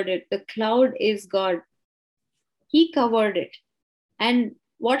covered it. The cloud is God. He covered it. And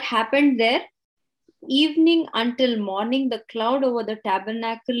what happened there? Evening until morning, the cloud over the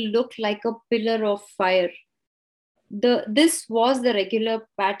tabernacle looked like a pillar of fire. This was the regular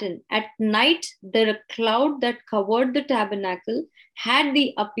pattern. At night, the cloud that covered the tabernacle had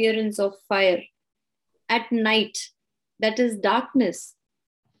the appearance of fire. At night, that is darkness.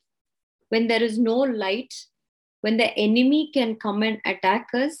 When there is no light, when the enemy can come and attack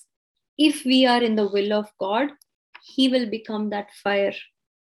us, if we are in the will of God, he will become that fire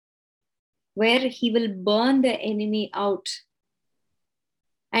where he will burn the enemy out.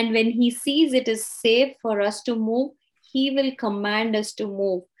 And when he sees it is safe for us to move, he will command us to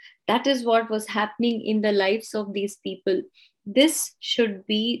move. That is what was happening in the lives of these people. This should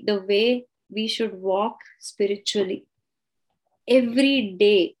be the way we should walk spiritually. Every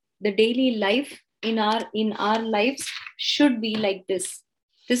day, the daily life in our lives should be like this.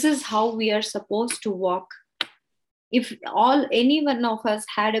 This is how we are supposed to walk. If any one of us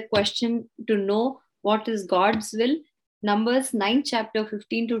had a question to know what is God's will, Numbers 9 chapter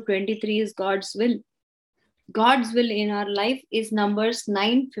 15 to 23 is God's will. God's will in our life is Numbers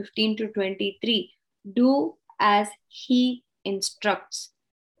 9, 15 to 23. Do as he instructs.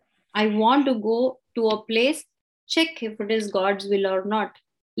 I want to go to a place, check if it is God's will or not.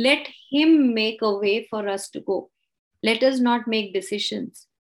 Let Him make a way for us to go. Let us not make decisions.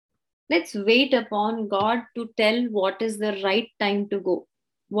 Let's wait upon God to tell what is the right time to go,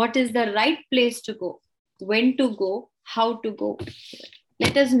 what is the right place to go, when to go, how to go.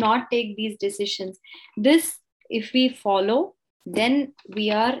 Let us not take these decisions. This, if we follow, then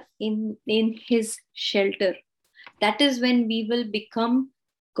we are in His shelter. That is when we will become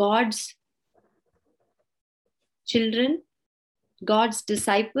God's children, God's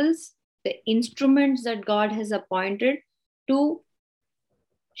disciples, the instruments that God has appointed to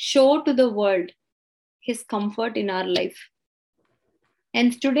show to the world His comfort in our life.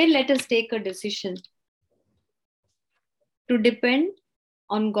 And today, let us take a decision to depend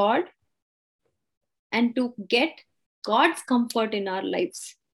on God and to get God's comfort in our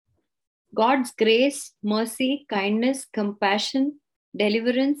lives. God's grace, mercy, kindness, compassion,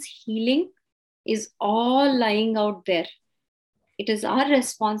 deliverance, healing is all lying out there. It is our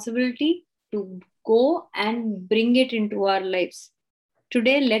responsibility to go and bring it into our lives.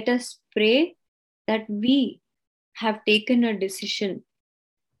 Today, let us pray that we have taken a decision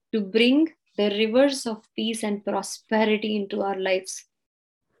to bring the rivers of peace and prosperity into our lives.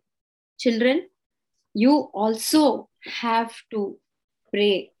 Children, you also have to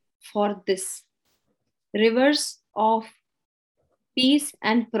pray for this. Rivers of peace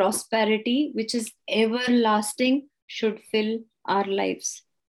and prosperity, which is everlasting, should fill our lives.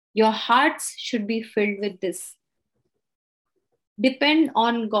 Your hearts should be filled with this. Depend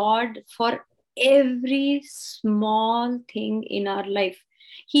on God for every small thing in our life.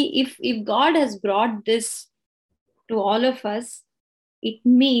 If God has brought this to all of us, it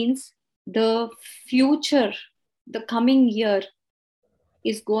means the future, the coming year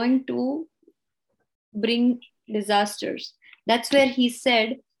is going to bring disasters. That's where He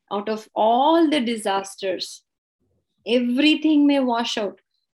said, out of all the disasters, everything may wash out,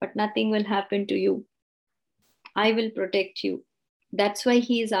 but nothing will happen to you. I will protect you. That's why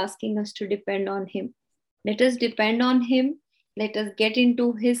He is asking us to depend on Him. Let us depend on Him. Let us get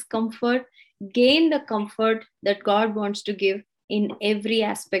into His comfort, gain the comfort that God wants to give in every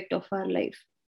aspect of our life.